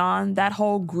sleep with Sean, that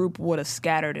whole group would have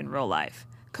scattered in real life.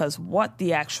 'Cause what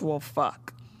the actual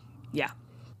fuck?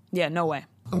 Yeah, no way.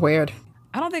 Weird.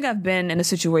 I don't think I've been in a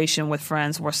situation with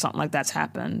friends where something like that's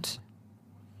happened.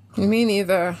 Me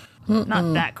neither.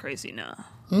 Not that crazy, no.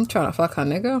 I'm trying to fuck her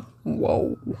nigga?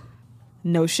 Whoa.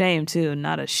 No shame, too.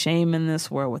 Not a shame in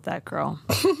this world with that girl.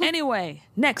 Anyway,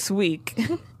 next week,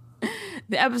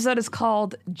 the episode is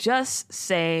called Just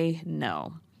Say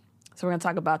No. So we're going to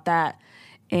talk about that.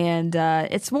 And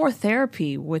it's more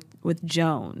therapy with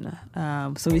Joan.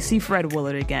 So we see Fred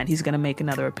Willard again. He's going to make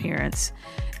another appearance.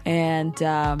 And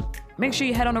make sure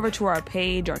you head on over to our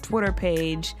page, our Twitter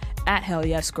page,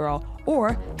 @HellYesGirl,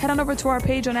 or head on over to our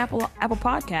page on Apple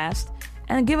Podcast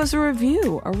and give us a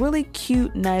review, a really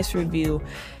cute, nice review,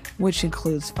 which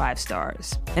includes 5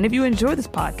 stars. And if you enjoy this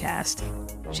podcast,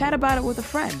 chat about it with a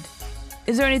friend.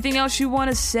 Is there anything else you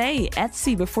want to say,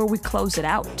 Etsy, before we close it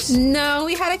out? No,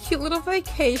 we had a cute little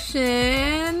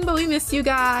vacation, but we miss you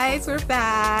guys. We're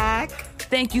back.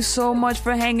 Thank you so much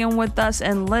for hanging with us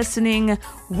and listening.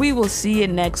 We will see you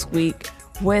next week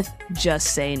with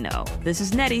Just Say No. This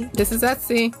is Nettie. This is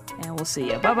Etsy. And we'll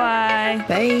see you. Bye-bye.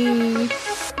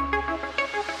 Bye.